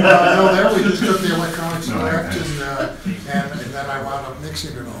 No, there we just took the electronics No, direct, and then I wound up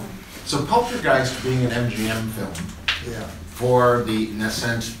mixing it all. So Poltergeist being an MGM film Yeah. for the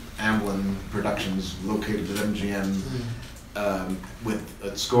Nascent Amblin Productions located at MGM, with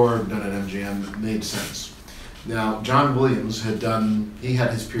a score done at MGM made sense. Now, John Williams had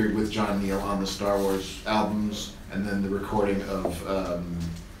his period with John Neal on the Star Wars albums, and then the recording of,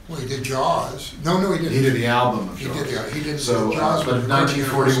 Well, he did Jaws. No, he didn't. he did the album of He Jaws. did So, Jaws. but was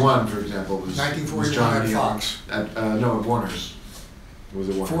 1941, for example, was 1941 John at Neal. Fox. No, at Warner's. It was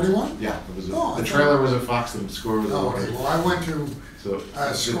at Warner's. 41? Yeah, it was. Oh, I The thought- trailer was at Fox, the score was at Oh, Warner's. okay, well, I went to So, it's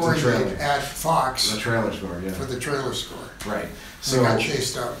the scoring trailer. date at Fox The trailer score, yeah. for the trailer score. Right. So So, I got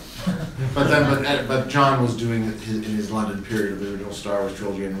chased out. but John was doing it in his London period of the original Star Wars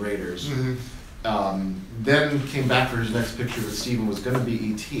trilogy and Raiders. Mhm. Then came back for his next picture with Steven was going to be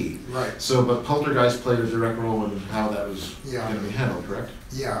E.T. Right, So, but Poltergeist played a direct role in how that was Yeah. going to be handled, correct?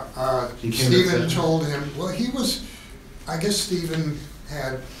 yeah. He came and Stephen said- told him, well, I guess Stephen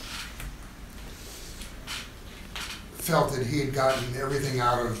had felt that he had gotten everything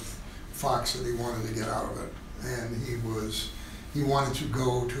out of Fox that he wanted to get out of it. And he wanted to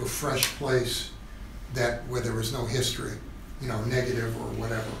go to a fresh place where there was no history, negative or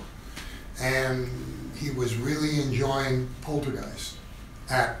whatever. And he was really enjoying Poltergeist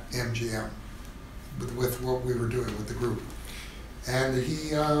at MGM with what we were doing with the group. And he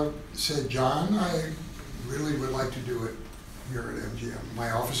said, John, I really would like to do it here at MGM.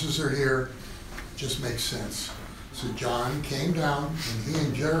 My offices are here, just makes sense. So John came down, and he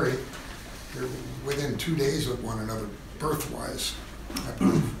and Jerry, they're within 2 days of one another, birth-wise, I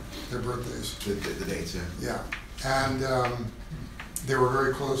believe, their birthdays. The dates, yeah. Yeah, and they were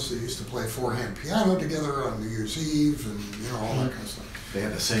very close. They used to play four-hand piano together on New Year's Eve, and all that kind of stuff. They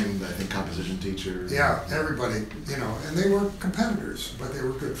had the same, I think, composition teacher. Yeah, everybody, and they were competitors, but they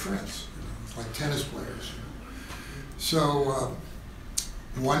were good friends, like tennis players. So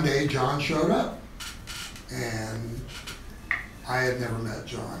one day John showed up, and I had never met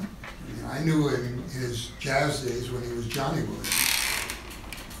John. I knew him in his jazz days when he was Johnny Williams.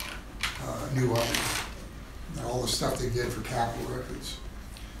 Knew of him, and all the stuff they did for Capitol Records.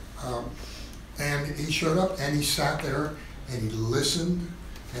 And he showed up, and he sat there, and he listened,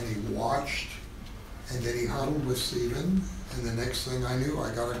 and he watched, and then he huddled with Stephen, and the next thing I knew,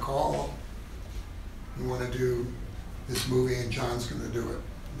 I got a call. We want to do this movie, and John's going to do it.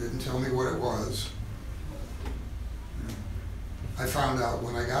 Didn't tell me what it was. I found out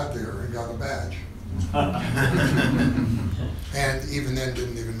when I got there and got a badge. And even then,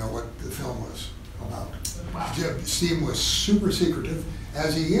 didn't even know what the film was about. Wow. Stephen was super secretive,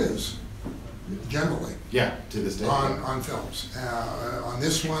 as he is, generally. Yeah, to this day. On films. On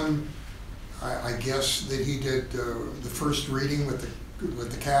this one, I guess that he did the first reading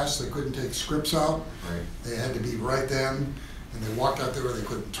with the cast. They couldn't take scripts out. Right. They had to be right then, and they walked out there. They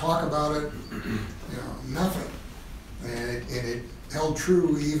couldn't talk about it. Nothing. And it held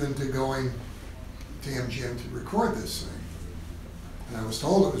true even to going to MGM to record this thing. And I was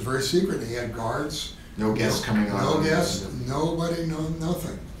told it was very secret. He had guards. No guests coming on. No guests. Nobody. No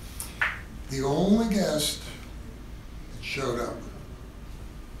nothing. The only guest that showed up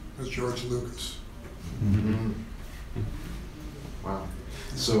was George Lucas. Mhm. Wow.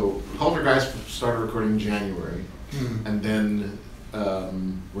 So Poltergeist started recording in January, and then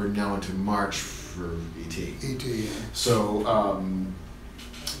we're now into March for E.T. E.T. So,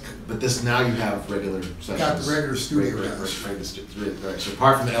 but this now you have regular sessions. Got the regular studio Right, guys. right. So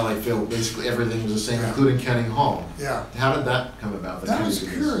apart from the LA Phil, basically everything was the same, Yeah. including Kenny Hall. Yeah. How did that come about? That Kenny was did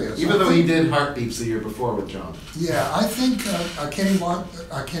this? curious. Even I though he think- did Heartbeats the year before with John Yeah, I think Kenny Weinberg.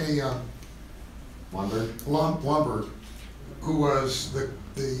 Lumberg, who was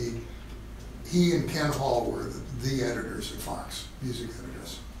he and Ken Hall were the editors at Fox, music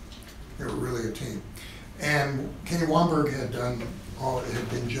editors. They were really a team. And Kenny Weinberg had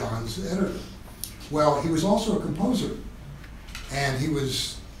been John's editor. Well, he was also a composer, and he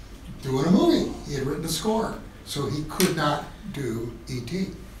was doing a movie. He had written a score, so he could not do E.T.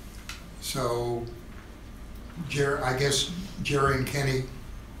 So, I guess Jerry and Kenny,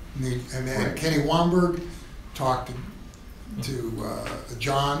 and then Right. Kenny Weinberg talked to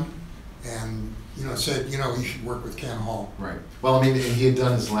John, and said he should work with Ken Hall. Right. Well, I mean, and he had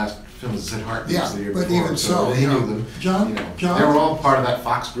done his last film, as I said, Heartbeats Yeah, the year but before. even so, he knew them. John, They were all part of that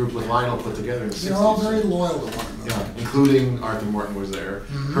Fox group with Lionel put together in the 60s. they're all very loyal to one Yeah, another. including Arthur Morton was there,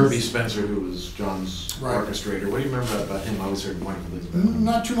 Mhm. Herbie Spencer, who was John's Right. orchestrator. What do you remember about him? I always heard wonderful things about him.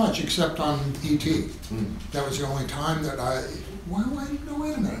 Not too much, except on E.T. Mm. That was the only time that no,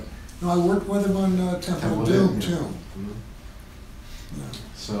 wait a minute. No, I worked with him on Temple Temple of of Doom, Doom, yeah. too. Mhm. Yeah.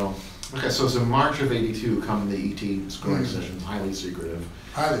 So, okay, so March of '82 come the E.T. scoring Mhm. sessions, highly secretive.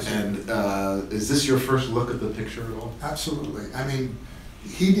 Highly secretive. And is this your first look at the picture at all? Absolutely. I mean,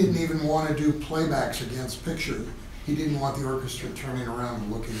 he didn't even want to do playbacks against picture. he didn't want the orchestra turning around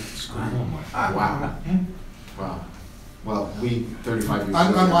and looking at the screen. Wow. Wow. Well, we, 35 years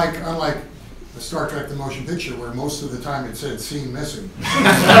later. Unlike the Star Trek The Motion Picture, where most of the time it said scene missing.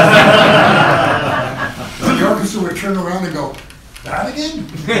 The orchestra would turn around and go, that again?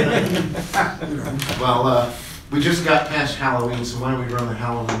 You know. Well, we just got past Halloween, so why don't we run the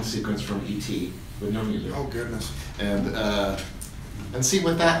Halloween sequence from E.T. with no music? Oh, goodness. And see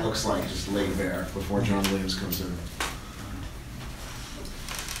what that looks like, just laid bare before John Williams comes in.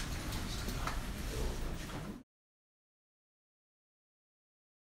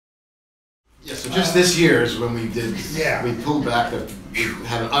 Yeah, so just this year is when we did, we pulled back, we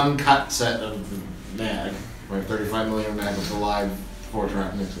had an uncut set of the MAG, right, 35mm MAG of the live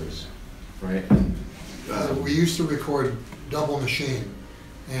 4-track mixes, right? And, we used to record double machine,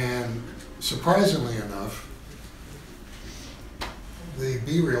 and surprisingly enough, the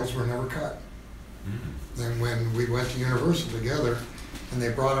B-reels were never cut. Then when we went to Universal together, and they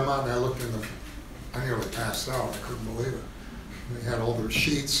brought them out, and I looked in the, I nearly passed out, I couldn't believe it. We had all the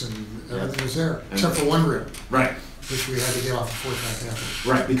sheets and everything was there, except for one reel. Right. Which we had to get off the 4-track after.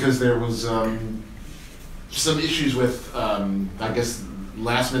 Right, because there was some issues with, I guess,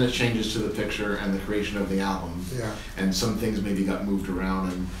 last-minute changes to the picture and the creation of the album. Yeah. And some things maybe got moved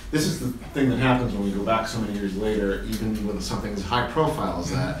around. And this is the thing that happens when we go back so many years later, even with something as high profile as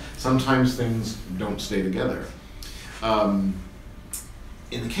that. Sometimes things don't stay together. In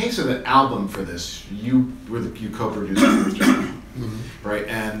the case of the album for this, you co-produced it with John. Right,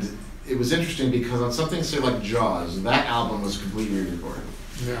 and it was interesting because on something say like Jaws, that album was completely re-recorded.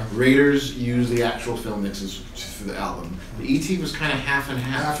 Yeah. Raiders used the actual film mixes for the album. The E.T. was kind of half and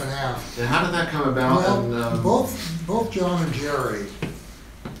half. Half and half. And how did that come about? Well, and, both John and Jerry,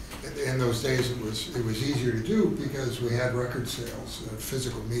 in those days it was easier to do because we had record sales,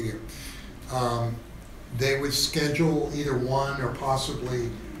 physical media. They would schedule either one or possibly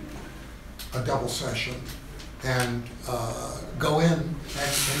a double session and go in and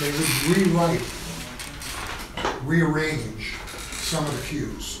they would rearrange some of the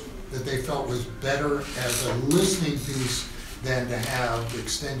cues that they felt was better as a listening piece than to have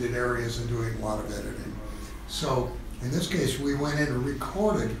extended areas and doing a lot of editing. So in this case, we went in and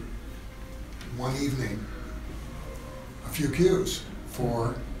recorded one evening a few cues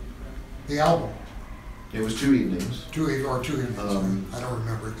for the album. it was 2 evenings. Two evenings, I don't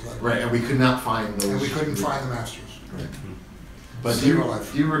remember exactly. Right, and we could not find those. And we couldn't find the masters. Right. But do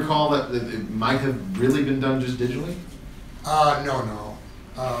you recall that it might have really been done just digitally? No.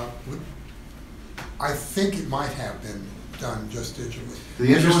 I think it might have been done just digitally.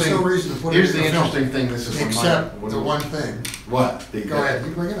 There was no reason to put here's it in the film. interesting thing. This is Except the one thing. What? Go ahead,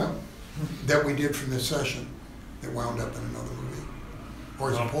 you bring it up. That we did from this session that wound up in another movie.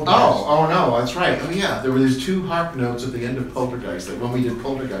 Or is it Poltergeist? Oh no, that's right. Oh yeah, there were these 2 harp notes at the end of Poltergeist that when we did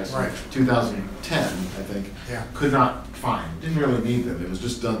Poltergeist in 2010, I think, could not find. Didn't really need them. It was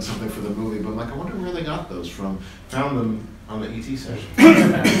just done something for the movie. But I'm like, I wonder where they got those from. Found them on the ET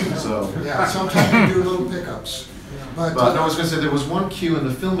session. So yeah, sometimes we do little pickups. But no, I was going to say there was one cue in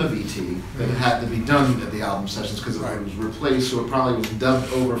the film of E.T. that had to be done at the album sessions because it was replaced, so it probably was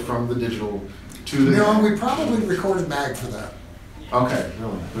dubbed over from the digital to the... No, we probably recorded MAG for that. Okay,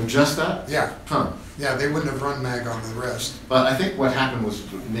 really? With just that? Yeah. Huh. Yeah, they wouldn't have run MAG on the rest. But I think what happened was,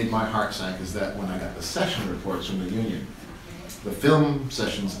 what made my heart sank, is that when I got the session reports from the union, the film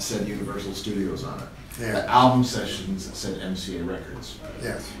sessions said Universal Studios on it. Yeah. The album sessions said MCA Records.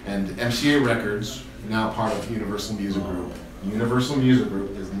 Yes. And MCA Records, now part of Universal Music Group. Universal Music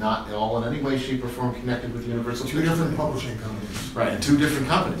Group is not at all in any way, shape, or form connected with Universal. 2 different publishing companies. Right, and 2 different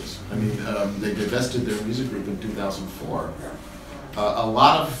companies. I mean, they divested their music group in 2004. A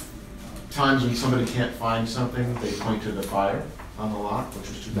lot of times when somebody can't find something, they point to the fire on the lot, which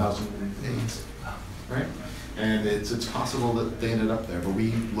was 2008, right? And it's possible that they ended up there, but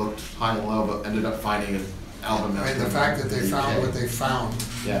we looked high and low, but ended up finding an album master. And the fact that they found what they found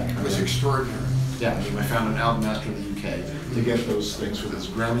was extraordinary. Yeah, I mean, I found an album master in the UK to get those things for this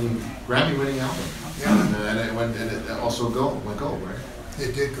Grammy-winning album. Yeah. And it also went gold, right?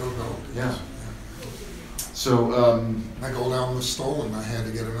 It did go gold. Yeah. So, my gold album was stolen. I had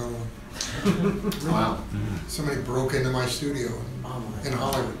to get another one. Wow. Somebody broke into my studio in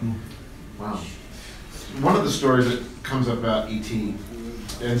Hollywood. Wow. One of the stories that comes up about E.T.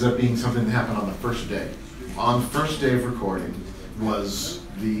 ends up being something that happened on the first day. On the first day of recording was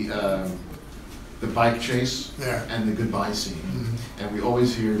the bike chase and the goodbye scene. And we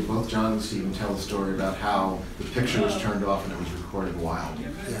always hear both John and Stephen tell the story about how the picture was turned off and it was recorded wild.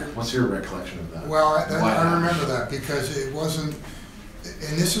 What's your recollection of that? Well, I remember that because it wasn't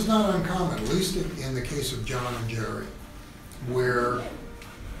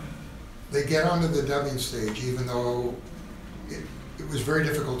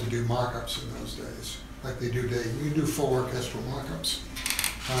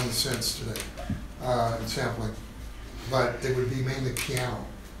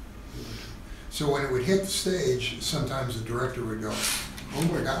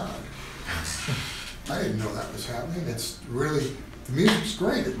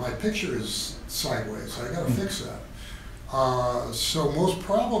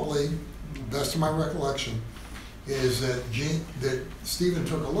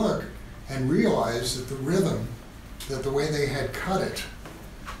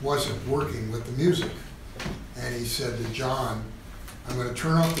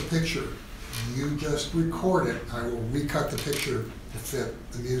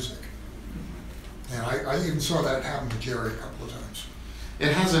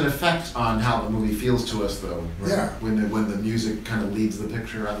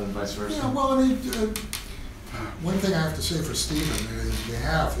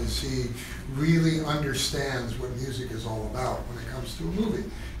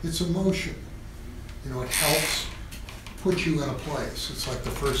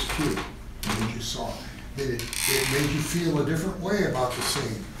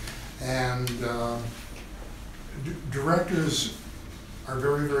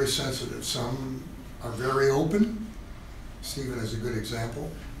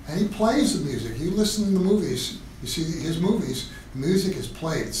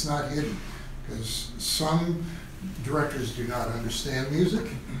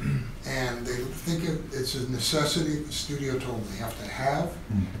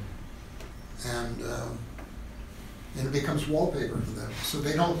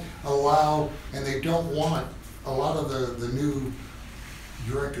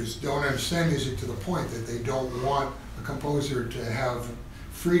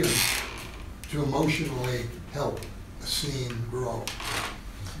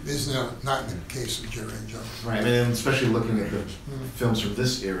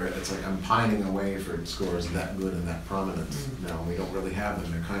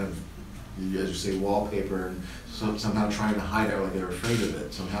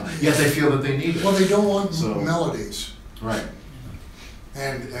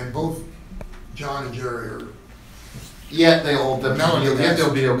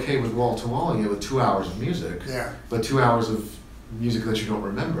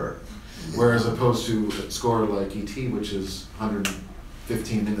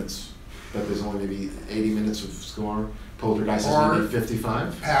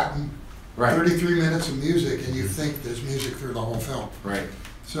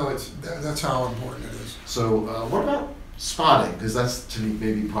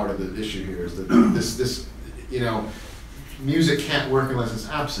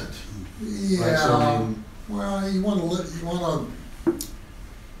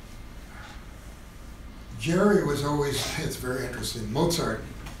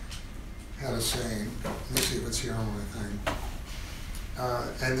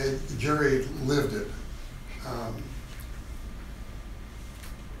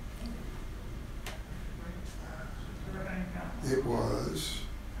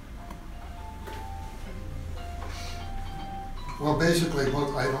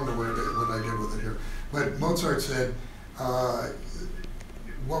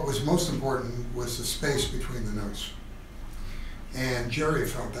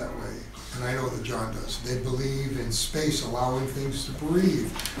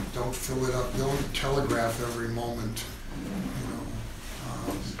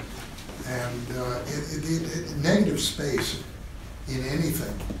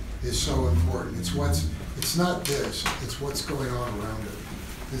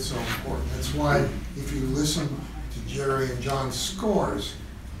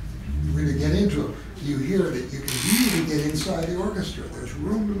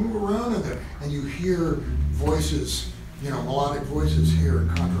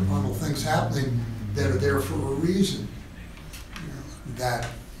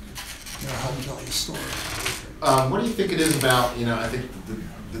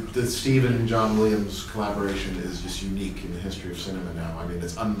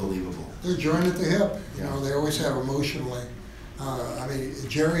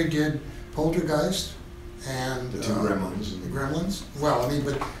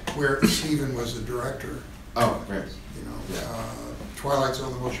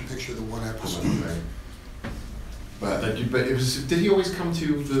But it was. Did he always come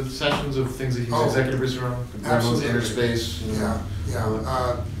to the sessions of things that he was Oh, executive producer on? Gremlins, absolutely. Inner Space. You know,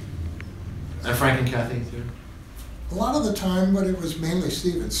 Yeah. and Frank and Kathy too. A lot of the time, but it was mainly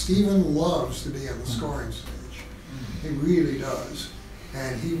Steven. Steven loves to be on the scoring stage. He really does.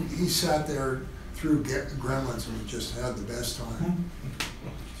 And he sat there through Gremlins and just had the best time.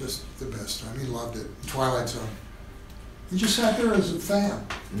 Just the best time. He loved it. Twilight Zone. He just sat there as a fan.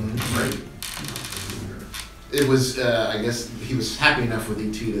 Right. It was, I guess, he was happy enough with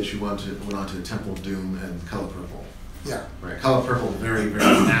E.T. that she went on to Temple of Doom and Color Purple. Yeah. Right. Color Purple, very,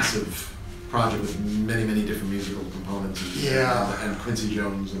 very massive project with many, many different musical components. And Quincy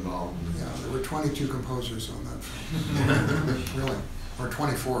Jones involved. Yeah, there were 22 composers on that film. Really. Or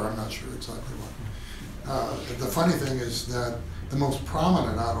 24, I'm not sure exactly what. The funny thing is that the most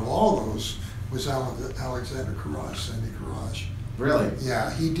prominent out of all those was Alexander Courage, Sandy Courage. Really? Yeah,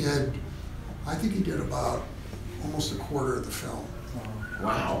 I think he did about almost a quarter of the film.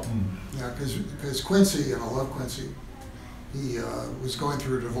 Wow. Yeah, because Quincy, and I love Quincy, he was going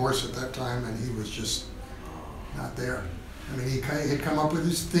through a divorce at that time, and he was just not there. I mean, he'd come up with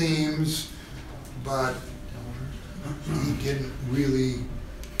his themes, but he didn't really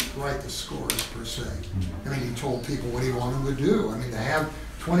write the scores per se. I mean, he told people what he wanted to do. I mean, to have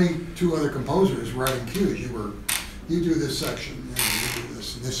 22 other composers writing cues, you do this section, you do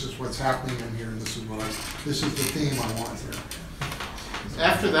this, and this is what's happening in here, and this is the theme I want here.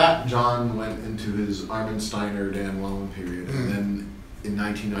 After that, John went into his Armin Steiner, Dan Wellman period, and then in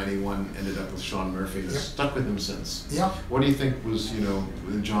 1991 ended up with Sean Murphy. That's stuck with him since. Yep. What do you think was,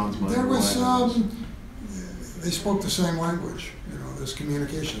 in John's mind? There was, they spoke the same language. There's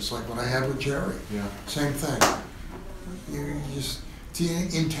communication. It's like what I had with Jerry. Yeah. Same thing. You just, it's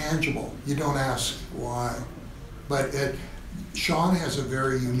intangible. You don't ask why. But Sean has a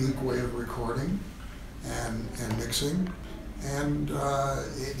very unique way of recording and mixing, and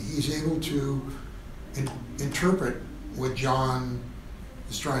he's able to interpret what John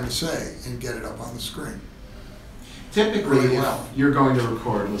is trying to say and get it up on the screen. Typically, Really if well. you're going to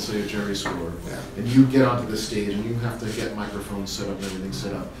record, let's say a Jerry score, and you get onto the stage and you have to get microphones set up and everything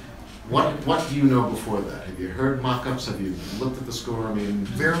set up, what do you know before that? Have you heard mock-ups? Have you looked at the score? I mean,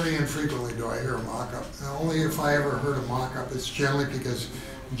 very infrequently do I hear a mock-up. And only if I ever heard a mock-up, it's generally because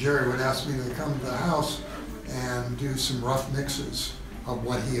Jerry would ask me to come to the house and do some rough mixes of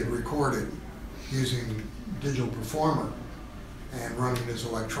what he had recorded using Digital Performer and running his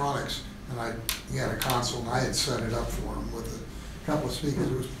electronics. And he had a console, and I had set it up for him with a couple of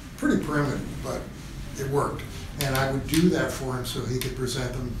speakers. It was pretty primitive, but it worked. And I would do that for him so he could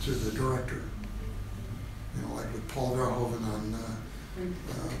present them to the director. Like with Paul Verhoeven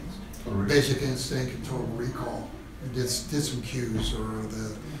on Basic Instinct and Total Recall. I did some cues, or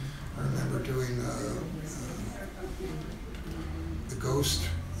I remember doing The Ghost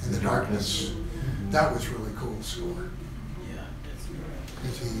in the Darkness. That was really cool score.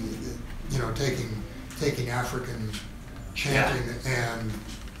 Taking African chanting and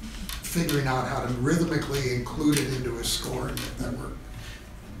figuring out how to rhythmically include it into his score and make that work.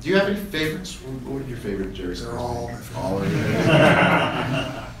 do you have any favorites? What were your favorite Jerry scores? They're all my favorite. All of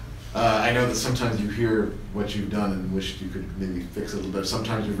them. I know that sometimes you hear what you've done and wish you could maybe fix it a little bit.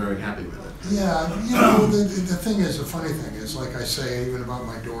 Sometimes you're very happy with it. Yeah, the thing is, the funny thing is, like I say, even about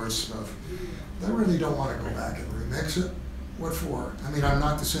my Doors stuff, I really don't want to go back and remix it. What for? I mean, I'm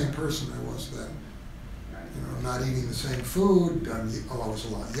not the same person I was then. I'm not eating the same food. I was a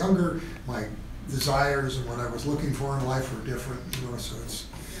lot younger. My desires and what I was looking for in life were different. So it's.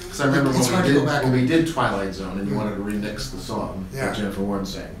 Because I remember it's hard to go back when we did Twilight Zone and you wanted to remix the song that Jennifer Warren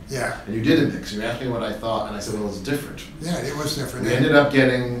sang. Yeah. And you did a mix. You asked me what I thought, and I said, well, it's different. Yeah, it was different. We ended up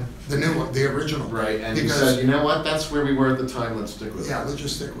getting the new one, the original. Right, and you said, you know what, that's where we were at the time, let's stick with it. Yeah, let's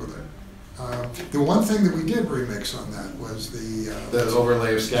just stick with it. The one thing that we did remix on that was the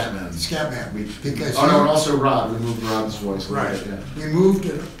overlay of Scatman. Scatman. And also Rod. We moved Rod's voice. Right. Yeah. We moved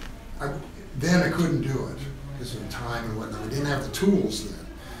it. Then I couldn't do it because of time and whatnot. We didn't have the tools then.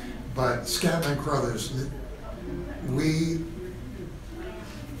 But Scatman Crothers, we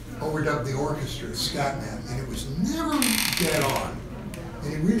overdubbed the orchestra as Scatman, and it was never dead on.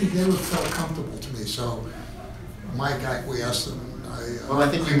 And it really never felt comfortable to me. So Mike acquiesced, and I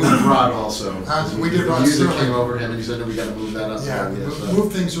think we moved Rod also. We did Rod. The music came over him, and he said, no, we got to move that up. Yeah,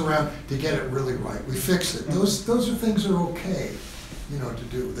 move things around to get it really right. We fixed it. Those are things that are okay, to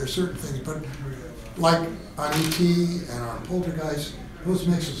do. There's certain things, but like on E.T. and on Poltergeist, those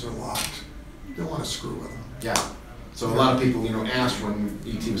mixes are locked. You don't want to screw with them. Yeah. So a lot of people, asked when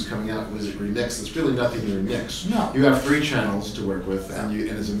ET was coming out, was it remixed? It's really nothing to remix. No. You have 3 channels to work with, and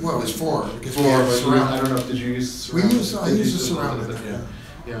it's a, Well, it was 4. Because we 4, had but surround. I don't know if did you use I surround? use the surround.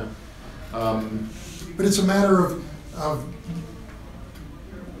 Yeah. But it's a matter of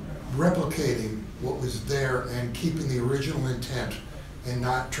replicating what was there and keeping the original intent and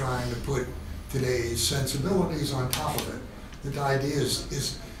not trying to put today's sensibilities on top of it. The idea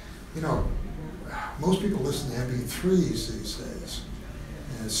is most people listen to MP3s these days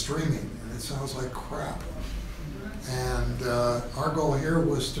and streaming, and it sounds like crap. And our goal here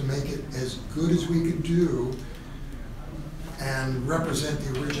was to make it as good as we could do and represent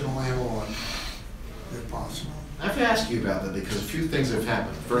the original analog, if possible. I have to ask you about that because a few things have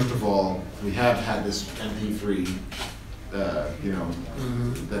happened. First of all, we have had this MP3,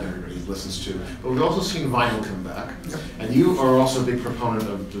 that everybody listens to, but we've also seen vinyl come back. Yep. And you are also a big proponent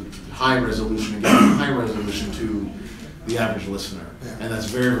of the high resolution, and getting high resolution to the average listener, Yeah. and that's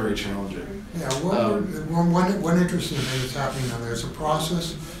very, very challenging. Yeah, well, one interesting thing that's happening now, there's a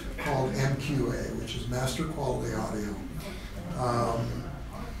process called MQA, which is Master Quality Audio,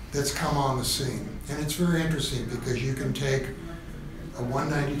 that's come on the scene. And it's very interesting because you can take a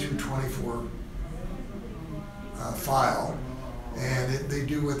 192.24 file, and they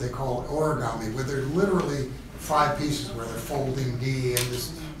do what they call origami, where they're literally 5 pieces where they're folding D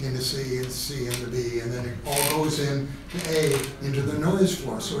into C and C into B, and then it all goes in to A into the noise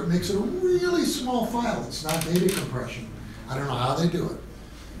floor. So it makes it a really small file. It's not data compression. I don't know how they do it.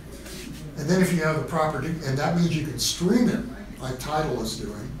 And then if you have the proper, and that means you can stream it like Tidal is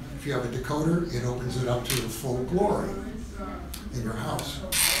doing. If you have a decoder, it opens it up to the full glory in your house.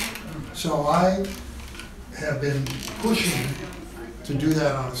 So I have been pushing to do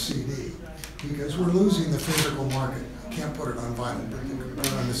that on a CD because we're losing the physical market. You can't put it on vinyl, but you can put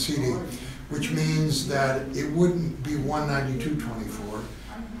it on the CD, which means that it wouldn't be 192.24,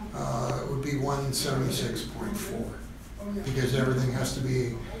 it would be 176.4 because everything has to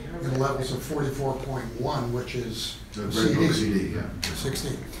be in levels of 44.1, which is The Red Book CD, yeah.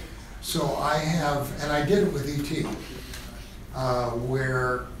 16. So I have, and I did it with ET,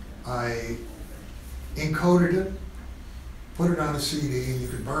 where I encoded it, put it on a CD, and you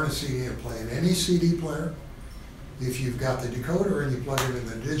could burn a CD and play in any CD player. If you've got the decoder and you plug it in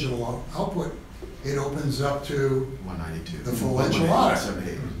the digital output, it opens up to 192. the full enchilada.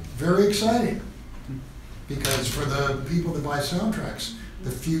 178. Very exciting, because for the people that buy soundtracks,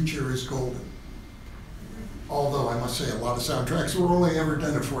 the future is golden. Although I must say, a lot of soundtracks were only ever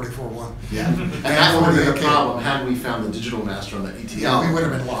done at 44.1. Yeah, and that would have been the problem had we found the digital master on the ETL. Yeah, we would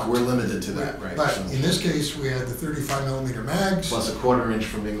have been locked. We're limited to that, right? But So- in this case, we had the 35mm mags. Plus a 1/4 inch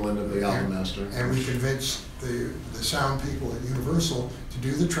from England of the album master. And we convinced the sound people at Universal to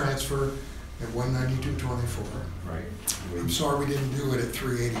do the transfer at 192.24. Right. I'm sorry we didn't do it at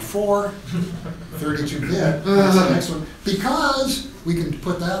 384, 32-bit, that's the next one, because we can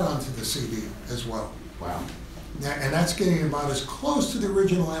put that onto the CD as well. Wow. And that's getting about as close to the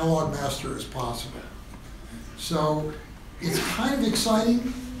original analog master as possible. So it's kind of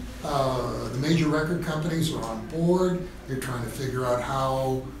exciting. The major record companies are on board. They're trying to figure out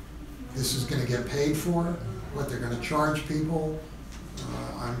how this is going to get paid for, what they're going to charge people.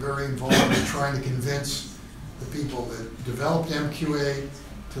 I'm very involved in trying to convince the people that developed MQA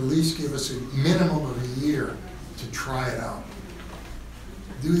to at least give us a minimum of a year to try it out.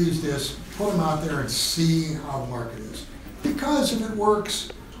 Do these discs, put them out there and see how the market is. Because if it works,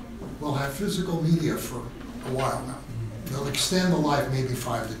 we'll have physical media for a while now. They'll extend the life maybe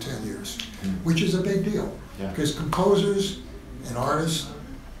 5 to 10 years, which is a big deal. Yeah. Because composers and artists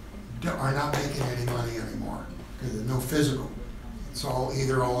are not making any money anymore, because there's no physical. It's all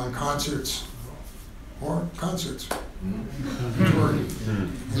either all in concerts or concerts. Touring.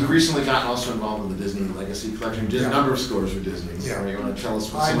 You've recently gotten also involved in the Disney Legacy Collection. You did Yeah. a number of scores for Disney. Yeah. You want to tell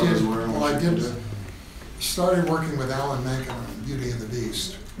us what I some of did, those were? and well, what I you did, started working with Alan Menken on Beauty and the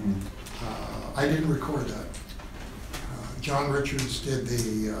Beast. I didn't record that. John Richards did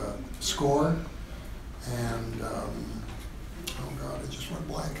the score, and, oh God, it just went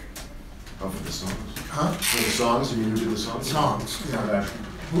blank. Oh, for the songs? Huh? For the songs? You mean you do the songs? Songs, Howard yeah. Ashman.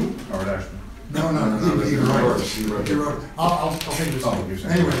 Who? Howard Ashman. No, he he wrote wrote it. it. He wrote it. He wrote it. I'll figure this Oh, out. you're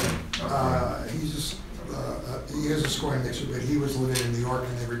saying- Anyway, Okay. he's just, he has a scoring mixer, but he was living in New York,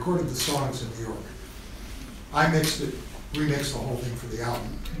 and they recorded the songs in New York. I mixed it, remixed the whole thing for the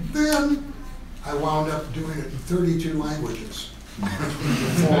album. Then I wound up doing it in 32 languages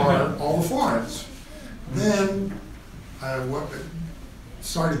for all the foreigners. Then I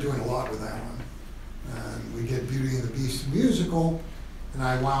started doing a lot with Alan. And we did Beauty and the Beast musical, and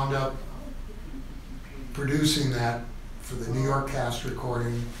I wound up producing that for the New York cast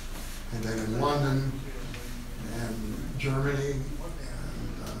recording, and then in London, and Germany, and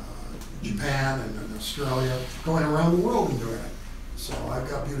Japan, and then Australia, going around the world and doing it. So I've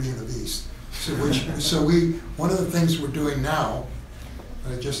got Beauty and the Beast. One of the things we're doing now,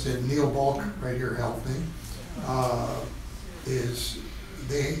 I just did, Neil Bulk right here helped me, is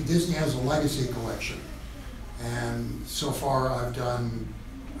Disney has a legacy collection. And so far I've done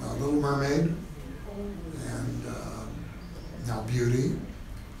Little Mermaid, and now Beauty,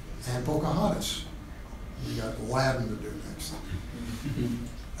 and Pocahontas. We got Aladdin to do next.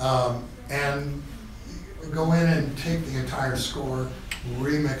 And go in and take the entire score,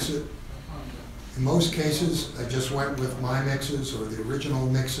 remix it. In most cases, I just went with my mixes or the original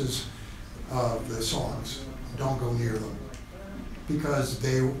mixes of the songs. Don't go near them, because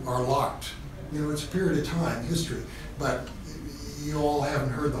they are locked. You know, it's a period of time, history, but you all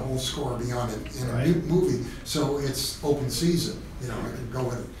haven't heard the whole score beyond it in a movie, so it's open season, you know, I could go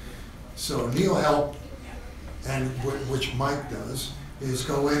with it. So Neil helped, and which Mike does, is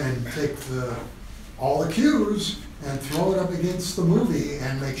go in and take all the cues and throw it up against the movie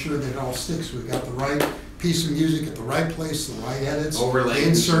and make sure that it all sticks. We've got the right piece of music at the right place, the right edits, Overlays.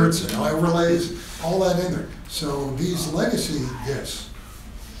 inserts, and overlays, all that in there. So these legacy discs,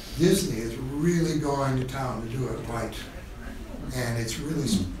 Disney is really going to town to do it right. And it's really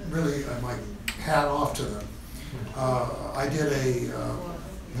my hat off to them. I did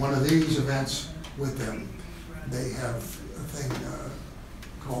one of these events with them. They have a thing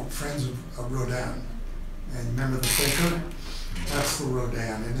called Friends of Rodin. And remember the thinker? That's the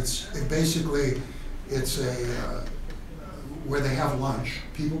Rodin. And it's where they have lunch.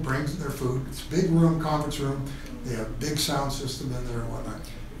 People bring their food. It's a big room, conference room. They have a big sound system in there and whatnot.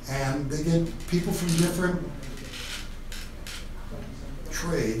 And they get people from different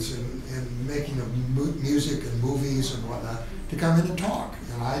trades in making of music and movies and whatnot to come in and talk.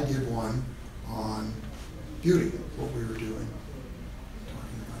 And I did one on Beauty, what we were doing,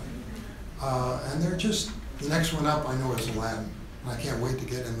 talking about it. And they're just, the next one up I know is Aladdin. And I can't wait to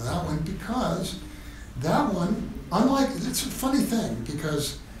get into that one, because that one, unlike, it's a funny thing,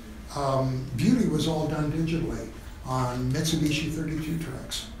 because Beauty was all done digitally on Mitsubishi 32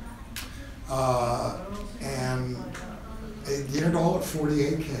 tracks. And they did it all at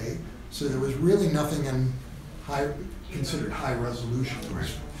 48K, so there was really nothing in considered high resolution.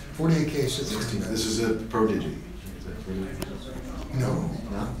 48K 16. This is a Pro Digi. No.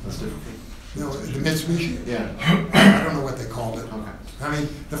 No, that's different. No, the Mitsubishi? Yeah. I don't know what they called it. Okay. I mean,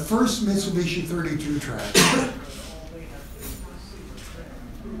 the first Mitsubishi 32 track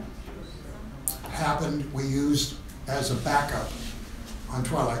happened, we used as a backup on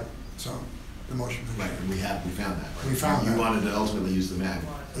Twilight Zone, the motion picture. Right, and we found that. Right? We found you that. wanted to ultimately use the mag.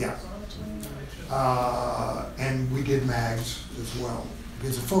 Yeah. And we did mags as well,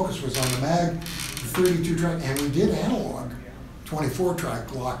 because the focus was on the mag, the 32 track, and we did analog 24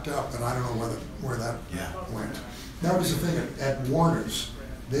 track locked up, but I don't know where that went. That was the thing at Warner's.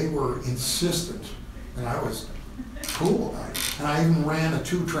 They were insistent, and I was cool about it. And I even ran a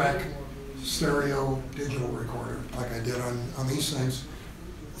 2-track stereo digital recorder, like I did on these things.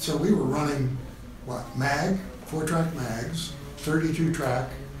 So we were running, what, mag, 4-track mags, 32 track,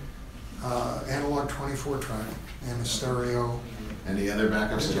 analog 24 track, and a stereo. Any other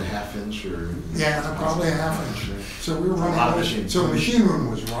backups, like a half-inch or? Yeah, probably a half-inch. So we were running. A lot of machines. So the machine room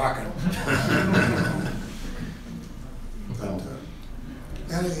was rocking.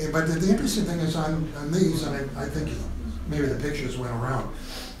 But the interesting thing is on these, and I think maybe the pictures went around,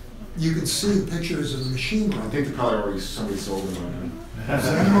 you can see the pictures of the machine room. I think they probably already, somebody sold them on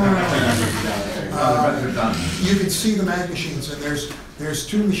You can see the mag machines, and there's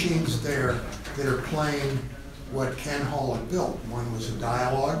 2 machines there that are playing what Ken Hall had built. One was a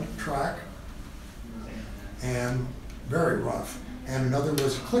dialogue track, and very rough, and another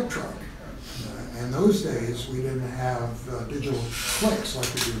was a click track. In those days, we didn't have digital clicks like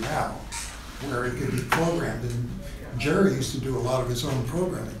we do now, where it could be programmed, and Jerry used to do a lot of his own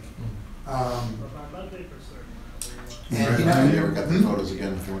programming. And you ever got the photos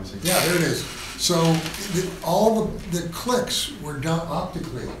again if you want to see? Yeah, there it is. So all the clicks were done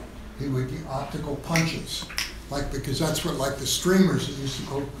optically. It would be optical punches, because that's what, like the streamers that used to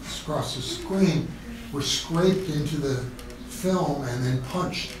go across the screen were scraped into the film and then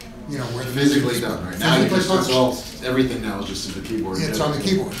punched. You know, where physically done, right? Now everything now is just on the keyboard. It's on the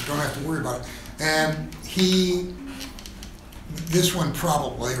keyboard. You don't have to worry about it. And this one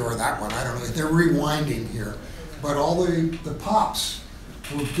probably, or that one, I don't know. They're rewinding here, but all the pops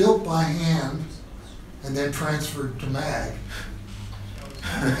were built by hand and then transferred to mag.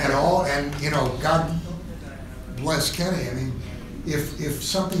 And God bless Kenny, I mean, if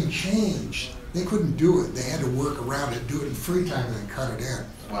something changed, they couldn't do it. They had to work around it, do it in free time, and then cut it in.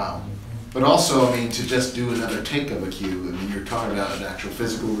 Wow. But also, I mean, to just do another take of a cue, I mean, you're talking about an actual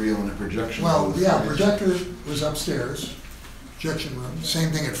physical reel and a projection. Well, yeah, projector was upstairs, projection room,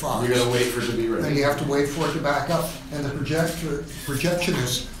 same thing at Fox. You gotta wait for it to be Then ready. you have to wait for it to back up, and the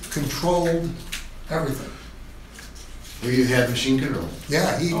projectionist controlled everything. You had machine control.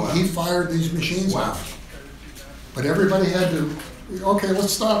 Yeah, Oh, wow. he fired these machines Wow. off. But everybody had to, okay,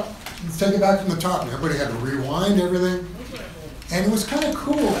 let's stop, let's take it back from the top. And everybody had to rewind everything. And it was kind of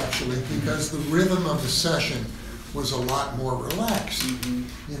cool, actually, because the rhythm of the session was a lot more relaxed.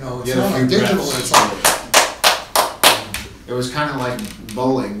 You know, it's You had a not few like digital, breaths. it's like, It was kind of like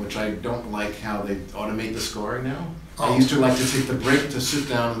bowling, which I don't like how they automate the scoring now. I Oh. used to like to take the break to sit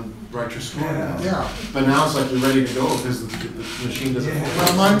down and write your score down. yeah. But now it's like you're ready to go because the machine doesn't.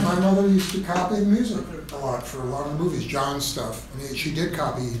 Well, my mother used to copy the music a lot for a lot of the movies, John's stuff. I mean, she did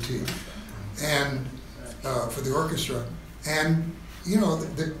copy E.T. and for the orchestra. And, you know,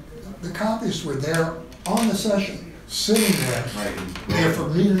 the copies were there on the session, sitting there, there for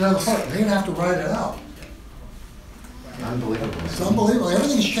me to another part. They didn't have to write it out. Unbelievable. It's unbelievable.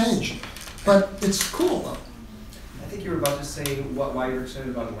 Everything's changed. But it's cool, though. I think you were about to say why you're excited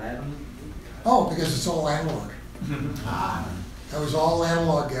about Aladdin. Oh, because it's all analog. It was all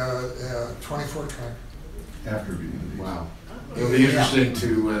analog, 24 track. After reading these. Wow. It'll be interesting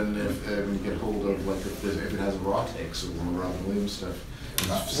to when you get hold of like if it has raw takes or Robin Williams stuff.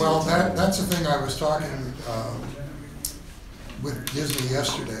 Well, that's the thing I was talking with Disney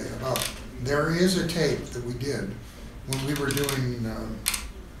yesterday about. There is a tape that we did when we were doing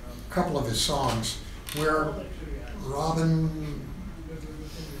a couple of his songs where Robin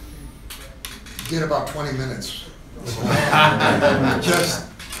did about 20 minutes. Just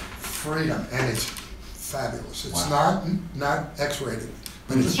freedom, and it's fabulous. It's not X-rated,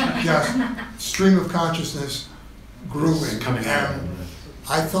 but it's just stream of consciousness, grooving. Coming out. And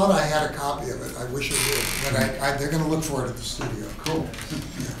I thought I had a copy of it. I wish I did, but they're going to look for it at the studio. Cool.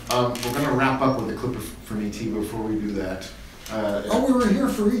 We're going to wrap up with a clip from ET before we do that. Oh, we were here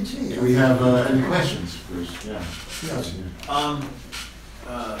for E.T. Do we have any questions, Bruce? Yeah. Yes.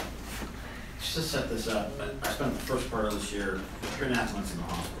 Just to set this up, I spent the first part of this year 3.5 months in the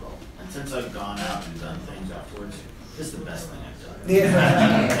hospital, and since I've gone out and done things afterwards, this is the best thing I've done.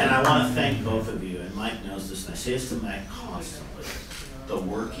 Yeah. And I want to thank both of you, and Mike knows this, and I say this to Mike constantly. The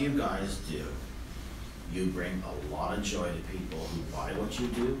work you guys do, you bring a lot of joy to people who buy what you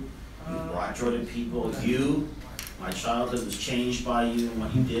do. You brought joy to people. My childhood was changed by you and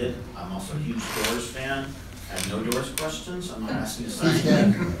what you did. I'm also a huge Doors fan. I have no Doors questions. I'm not asking you to sign. He's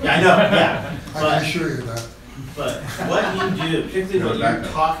dead. Yeah, I know, yeah. I can assure you that. But what you do, particularly what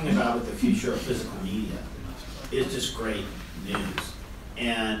you're talking about with the future of physical media, is just great news.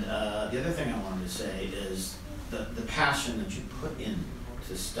 And the other thing I wanted to say is the passion that you put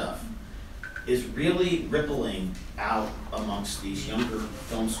into stuff is really rippling out amongst these younger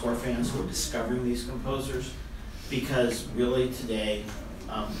film score fans who are discovering these composers, because really today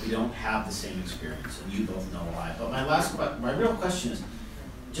we don't have the same experience, and you both know why. But my real question is,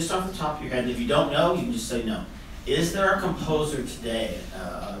 just off the top of your head, and if you don't know, you can just say no. Is there a composer today,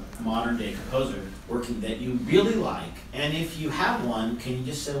 a modern day composer, working that you really like? And if you have one, can you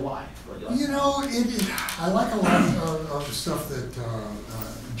just say why? You know, I like a lot of the stuff that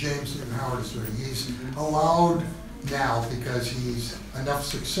James Newton Howard is doing. He's allowed now, because he's enough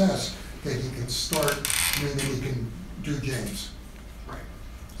success, that he can start, that he can do James. Right.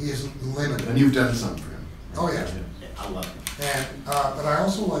 He is limited. And you've done some for him. Oh, yeah. Yeah, I love it. And, but I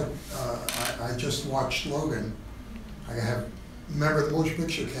also like, I just watched Logan. Remember the Motion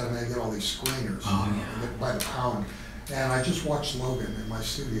Picture Academy, I get all these screeners by the pound. And I just watched Logan in my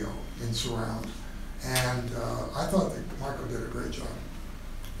studio in surround. And I thought that Marco did a great job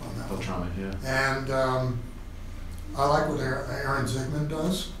on that one. Beltrame, yeah. And I like what Aaron Zigman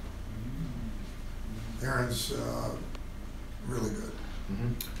does. Aaron's really good.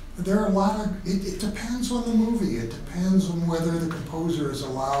 Mm-hmm. There are a lot of, it depends on the movie. It depends on whether the composer is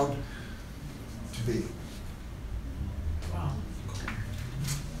allowed to be. Wow.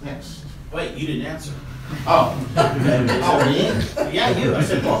 Next. Wait, you didn't answer. Oh. Oh, me? Yeah, you. I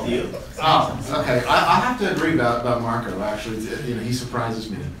said both of you. Oh, okay. I have to agree about Marco, actually. You know, he surprises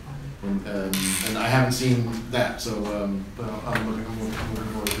me. And I haven't seen that, so but I'm looking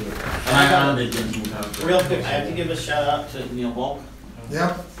forward to it. And I'm a big James Newton Howard fan. Real quick, I have to give a shout out to Neil Bulk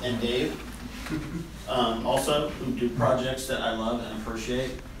Yep. and Dave, also, who do projects that I love and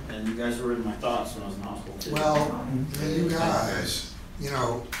appreciate. And you guys were in my thoughts when I was in hospital too. Well, you guys, you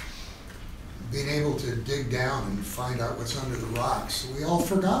know, being able to dig down and find out what's under the rocks, we all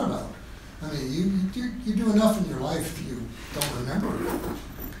forgot about. I mean, you do enough in your life you don't remember.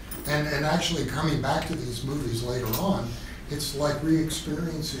 And actually coming back to these movies later on, it's like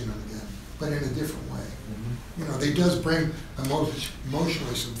re-experiencing them again, but in a different way. You know, they does bring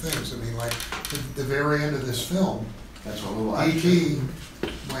emotionally some things. I mean, like the very end of this film, That's what we'll E.T.,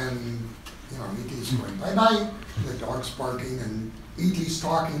 when, you know, E.T.'s going bye-bye, the dog's barking and E.T.'s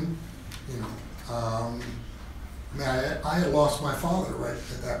talking, you know. I mean, I had lost my father right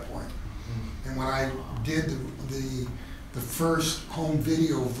at that point. And when I did the first home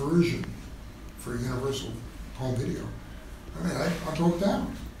video version for Universal Home Video, I mean, I broke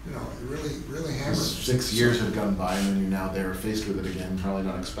down. You know, it really hammered. 6 years had gone by, and then you're now there faced with it again, probably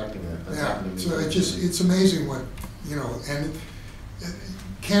not expecting it. That's happened to me. So it's amazing what, you know, and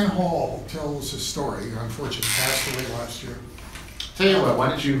Ken Hall tells a story, unfortunately passed away last year. Tell you what, why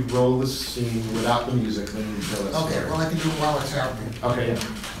don't you roll this scene without the music, then you tell us. Okay, well, I can do it while it's happening. Okay, yeah.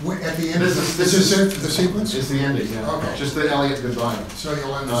 At the end, This is is it, the sequence? It's the ending, yeah. Okay. Just the Elliot goodbye. So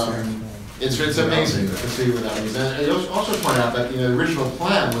you'll understand. It's amazing to see without music. And I also point out that the original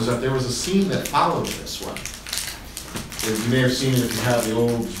plan was that there was a scene that followed this one. You may have seen it if you have the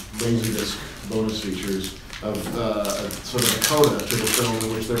old Laserdisc bonus features of sort of a coda to the film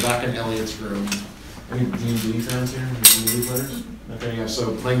in which they're back in Elliot's room. Any D&D fans here? D&D players? Okay, yeah,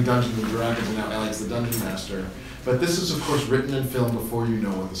 so playing Dungeons and Dragons, and now Elliot's the Dungeon Master. But this is, of course, written and filmed before you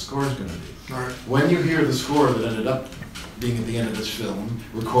know what the score is going to be. All right. When you hear the score that ended up being at the end of this film,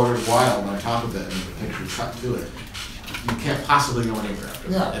 recorded wild on top of it, and the picture cut to it, you can't possibly go anywhere after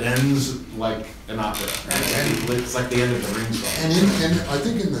that. It ends like an opera. It's like the end of the Ring song. And I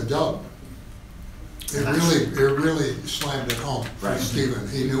think in the dub, it really slammed it home for Right. Stephen.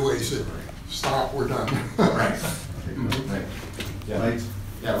 He knew what he said. Stop, we're done. Right. Right. Yeah. Lights.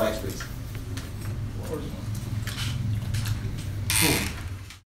 Yeah, lights, please.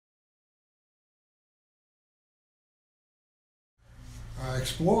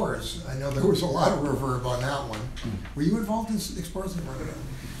 Explorers, I know there was a lot of reverb on that one. Were you involved in Explorers?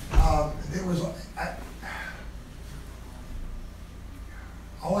 There was,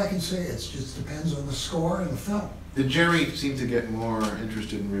 all I can say, it just depends on the score and the film. Did Jerry seem to get more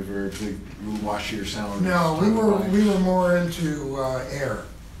interested in reverb, the washier sound? No, we were more into air.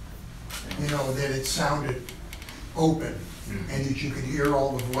 You know, that it sounded open, and that you could hear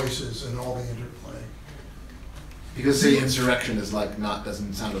all the voices and all the interplay. Because the Insurrection is like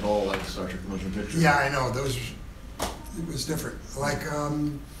doesn't sound at all like Star Trek: The Motion Picture. Yeah, I know. It was different. Like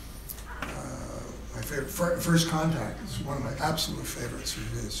my favorite, First Contact is one of my absolute favorites of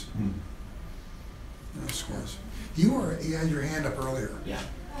his. You know, scores. You had your hand up earlier. Yeah.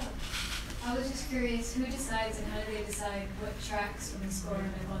 I was just curious, who decides and how do they decide what tracks from the score to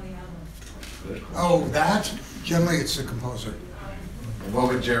make on the album? Oh, that generally it's the composer. And what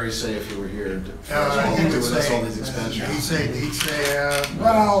would Jerry say if he were here to He would with us say, all these expansions? he'd say,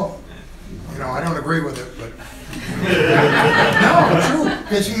 well, you know, I don't agree with it, but no, true,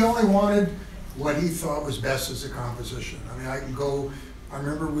 because he only wanted what he thought was best as a composition. I mean, I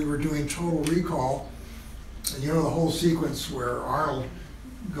remember we were doing Total Recall, and you know the whole sequence where Arnold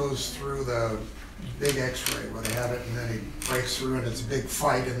goes through the big X-ray where they have it, and then he breaks through, and it's a big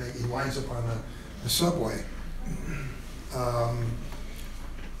fight, and he winds up on the subway.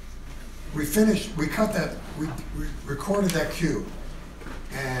 We cut that, we recorded that cue,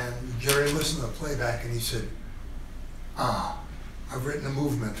 and Jerry listened to the playback and he said, I've written a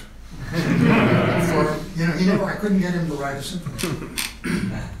movement. I couldn't get him to write a symphony.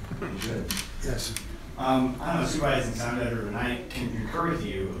 Yes. I don't know, supervising sound editor, and I can concur with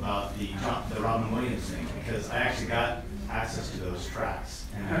you about the Robin Williams thing, because I actually got access to those tracks,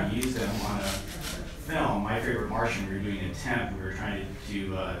 and I used them on a film, My Favorite Martian. We were doing a temp, we were trying to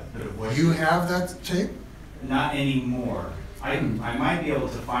put a voice. You have that tape? Not anymore. I might be able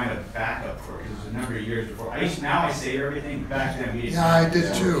to find a backup for it, because it was a number of years before. Now I save everything, back then we didn't. Yeah, I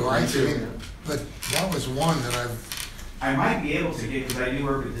did too. But that was one that I might be able to get, because I do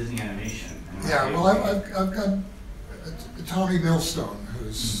work with Disney Animation. Yeah, well, I've got Tommy Millstone,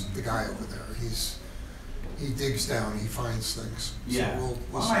 who's the guy over there. He digs down, he finds things. Yeah, so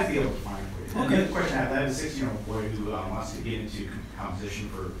I might be able to find it for you. Okay. The other question I have a 16-year-old boy who wants to get into composition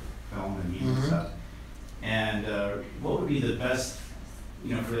for film and media and stuff. And what would be the best,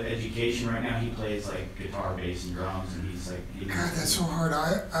 for the education right now? He plays like guitar, bass, and drums, and he's like. God, that's so hard.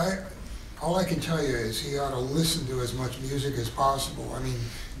 All I can tell you is he ought to listen to as much music as possible. I mean,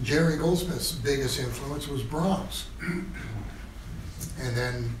 Jerry Goldsmith's biggest influence was Brahms. And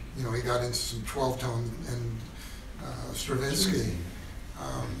then, he got into some 12-tone and Stravinsky.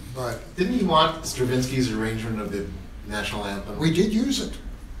 But Didn't he want Stravinsky's arrangement of the national anthem? we did use it.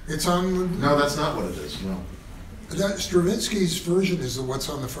 It's on. No, that's not what it is, no. That Stravinsky's version is what's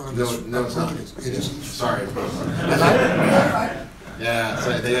on the front of this. No, it's not. It isn't. Sorry. And I- Yeah,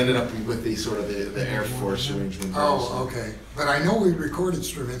 so they ended up with the sort of the Air Force arrangement. Oh, okay. But I know we recorded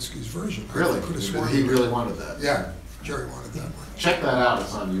Stravinsky's version. I Really? could have sworn He we- really wanted that? Yeah, Jerry wanted that one. Check that out,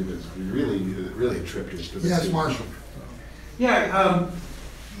 it's on YouTube. It's really a trip to Stravinsky. Yes, Marshall. Yeah,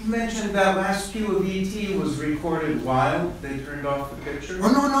 you mentioned that last cue of E.T. was recorded while they turned off the picture.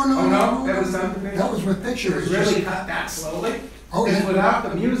 Oh, no, no, no. Oh, no? That was on the picture? That was with It pictures. was really cut that slowly? Oh, Because yeah. without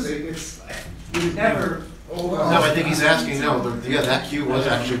the music, it's, you'd never hold on. No, I think he's asking, yeah, that cue was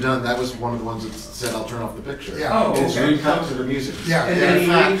actually done. That was one of the ones that said, I'll turn off the picture. Yeah. Oh, It's okay. recut to the music. Yeah, And yeah. then In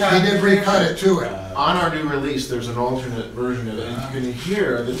fact, recut He did the recut picture? it to it. on our new release, there's an alternate version of it, and you can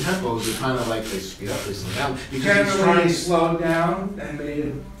hear the tempos are kind of like they speed up, they slow down. Because he's Generally, trying, he slowed down and made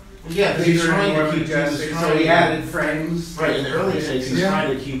it yeah, because he's bigger and trying more to keep, majestic, he's so trying he to- added frames. Right, in the early takes, he's Yeah.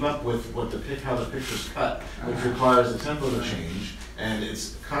 trying to keep up with what how the picture's cut, which requires the tempo to change, and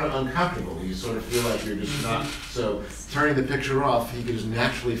it's kind of uncomfortable. You sort of feel like you're just not, so turning the picture off, he can just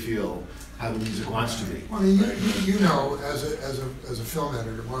naturally feel how the music wants to be. Well, I mean, you know, as a film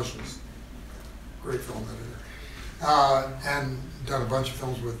editor, Marshall's a great film editor, and done a bunch of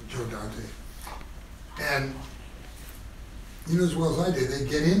films with Joe Dante. And you know as well as I did, they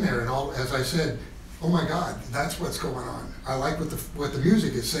get in there and all, as I said, oh my God, that's what's going on. I like what the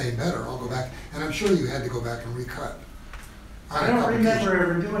music is saying better. I'll go back, and I'm sure you had to go back and recut. on I a don't couple remember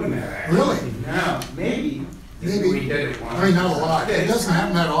occasions. ever doing that, actually. Really? No, maybe. Maybe. We did it once. I mean, not a lot. It doesn't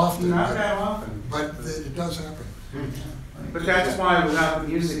happen that often, Not but, that often. but it does happen. But that's why without the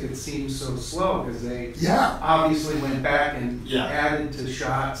music, it seems so slow, because they Yeah. obviously went back and Yeah. added to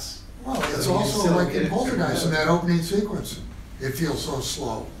shots. Well, it's So you also still like get in it Poltergeist, in together. that opening sequence. It feels so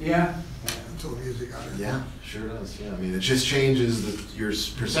slow Yeah. until the music got in. Yeah, sure does, yeah. I mean, it just changes your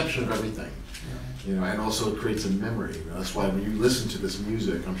perception of everything. You know, and also it creates a memory. You know, that's why when you listen to this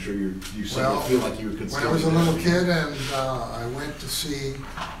music, I'm sure you suddenly Well, feel like you could When I was a little kid and I went to see,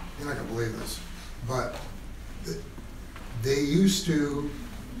 you're not gonna believe this, but they used to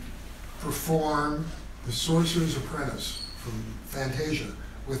perform The Sorcerer's Apprentice from Fantasia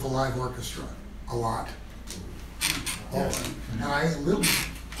with a live orchestra, a lot. Yeah. And I, a little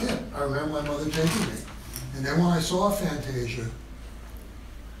kid, I remember my mother taking me. And then when I saw Fantasia,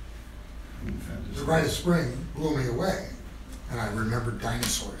 The Rite of Spring blew me away, and I remembered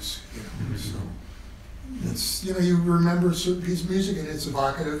dinosaurs, you know, so. It's, you know, you remember a certain piece of music and it's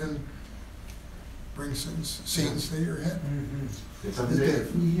evocative and brings scenes to your head. It's It something did.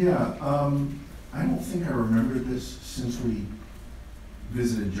 Yeah, I don't think I remembered this since we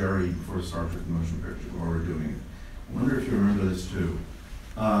visited Jerry before Star Trek the Motion Picture, while we were doing it. I wonder if you remember this too.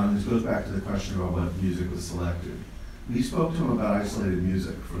 This goes back to the question about what music was selected. We spoke to him about isolated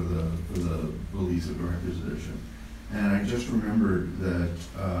music for the release of Director's Edition. And I just remembered that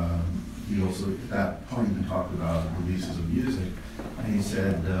he also, at that point, he talked about releases of music. And he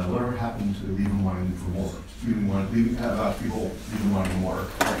said, whatever happened to leaving wanting for more? About people leaving wanting more.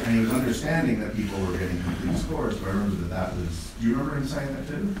 And he was understanding that people were getting complete scores, but I remember that was, do you remember him saying that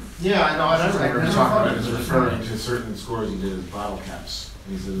too? Yeah, I know, I remember him never talking thought about it, it he was was referring right. to certain scores he did as bottle caps.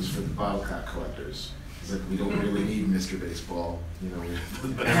 He said it was for the bottle cap collectors. He's like, we don't really need Mr. Baseball, you know,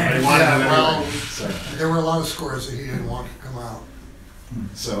 but everybody wanted Yeah, it well, anyway. So, There were a lot of scores that he didn't want to come out.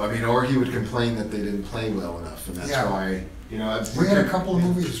 so, I mean, or he would complain that they didn't play well enough, and that's Yeah. why, you know. We had a couple of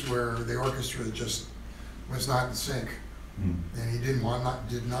movies where the orchestra just was not in sync, and he did not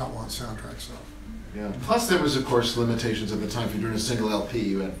want soundtrack stuff. Yeah. Plus, there was, of course, limitations at the time. If you're doing a single LP,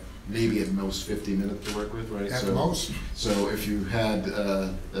 you had maybe at most 50 minutes to work with, right? At the most. So if you had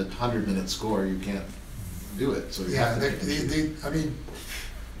a 100-minute score, you can't do it. So you Yeah, have to I mean,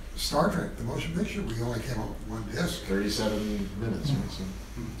 Star Trek, the motion picture, we only came out with one disc. 37 minutes, right?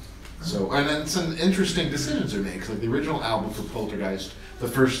 So, and then some interesting decisions are made. 'Cause like the original album for Poltergeist, the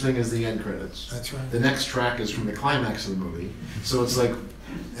first thing is the end credits. That's right. The next track is from the climax of the movie. So it's like,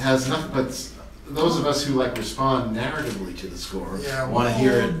 it has nothing but those of us who like respond narratively to the score Yeah, want to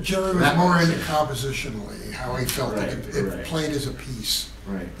hear it. Jerry was that more way. into compositionally, how he felt like Right, it right. played as a piece.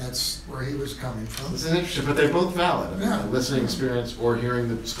 Right. That's where he was coming from. It's an interesting, but they're both valid. I mean, Yeah. the listening experience or hearing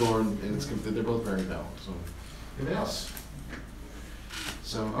the score, and it's they're both very valid. So, anything else?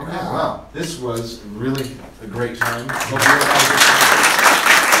 So, okay, Wow. wow, this was really a great time. Hope you all had a good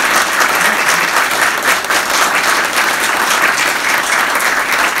time.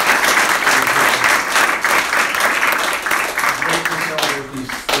 Great to celebrate these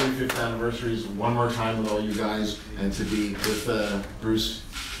 35th anniversaries one more time with all you guys, and to be with Bruce,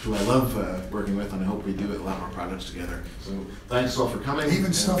 who I love working with, and I hope we do a lot more projects together. So thanks all for coming.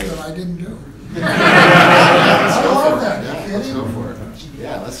 Even stuff that I didn't do. I love that. Yeah, let's go for it.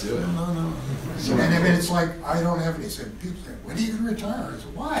 Yeah, let's do it. No. And I mean, it's like, I don't have any, people say, when are you gonna retire? I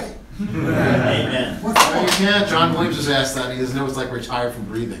said, why? Amen. What No, you for? can't. John Williams just asked that. He doesn't know it's like retired from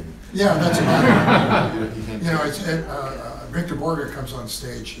breathing. Yeah, that's about it. You can't- You know, it's, Victor Borger comes on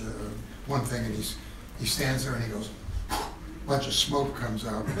stage, one thing, and he stands there and he goes, a bunch of smoke comes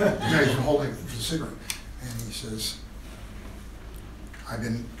out. The guy's holding the cigarette, and he says,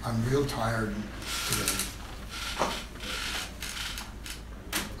 I'm real tired today.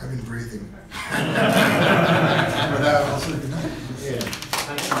 I've been breathing. With that, I'll say good night. Yeah.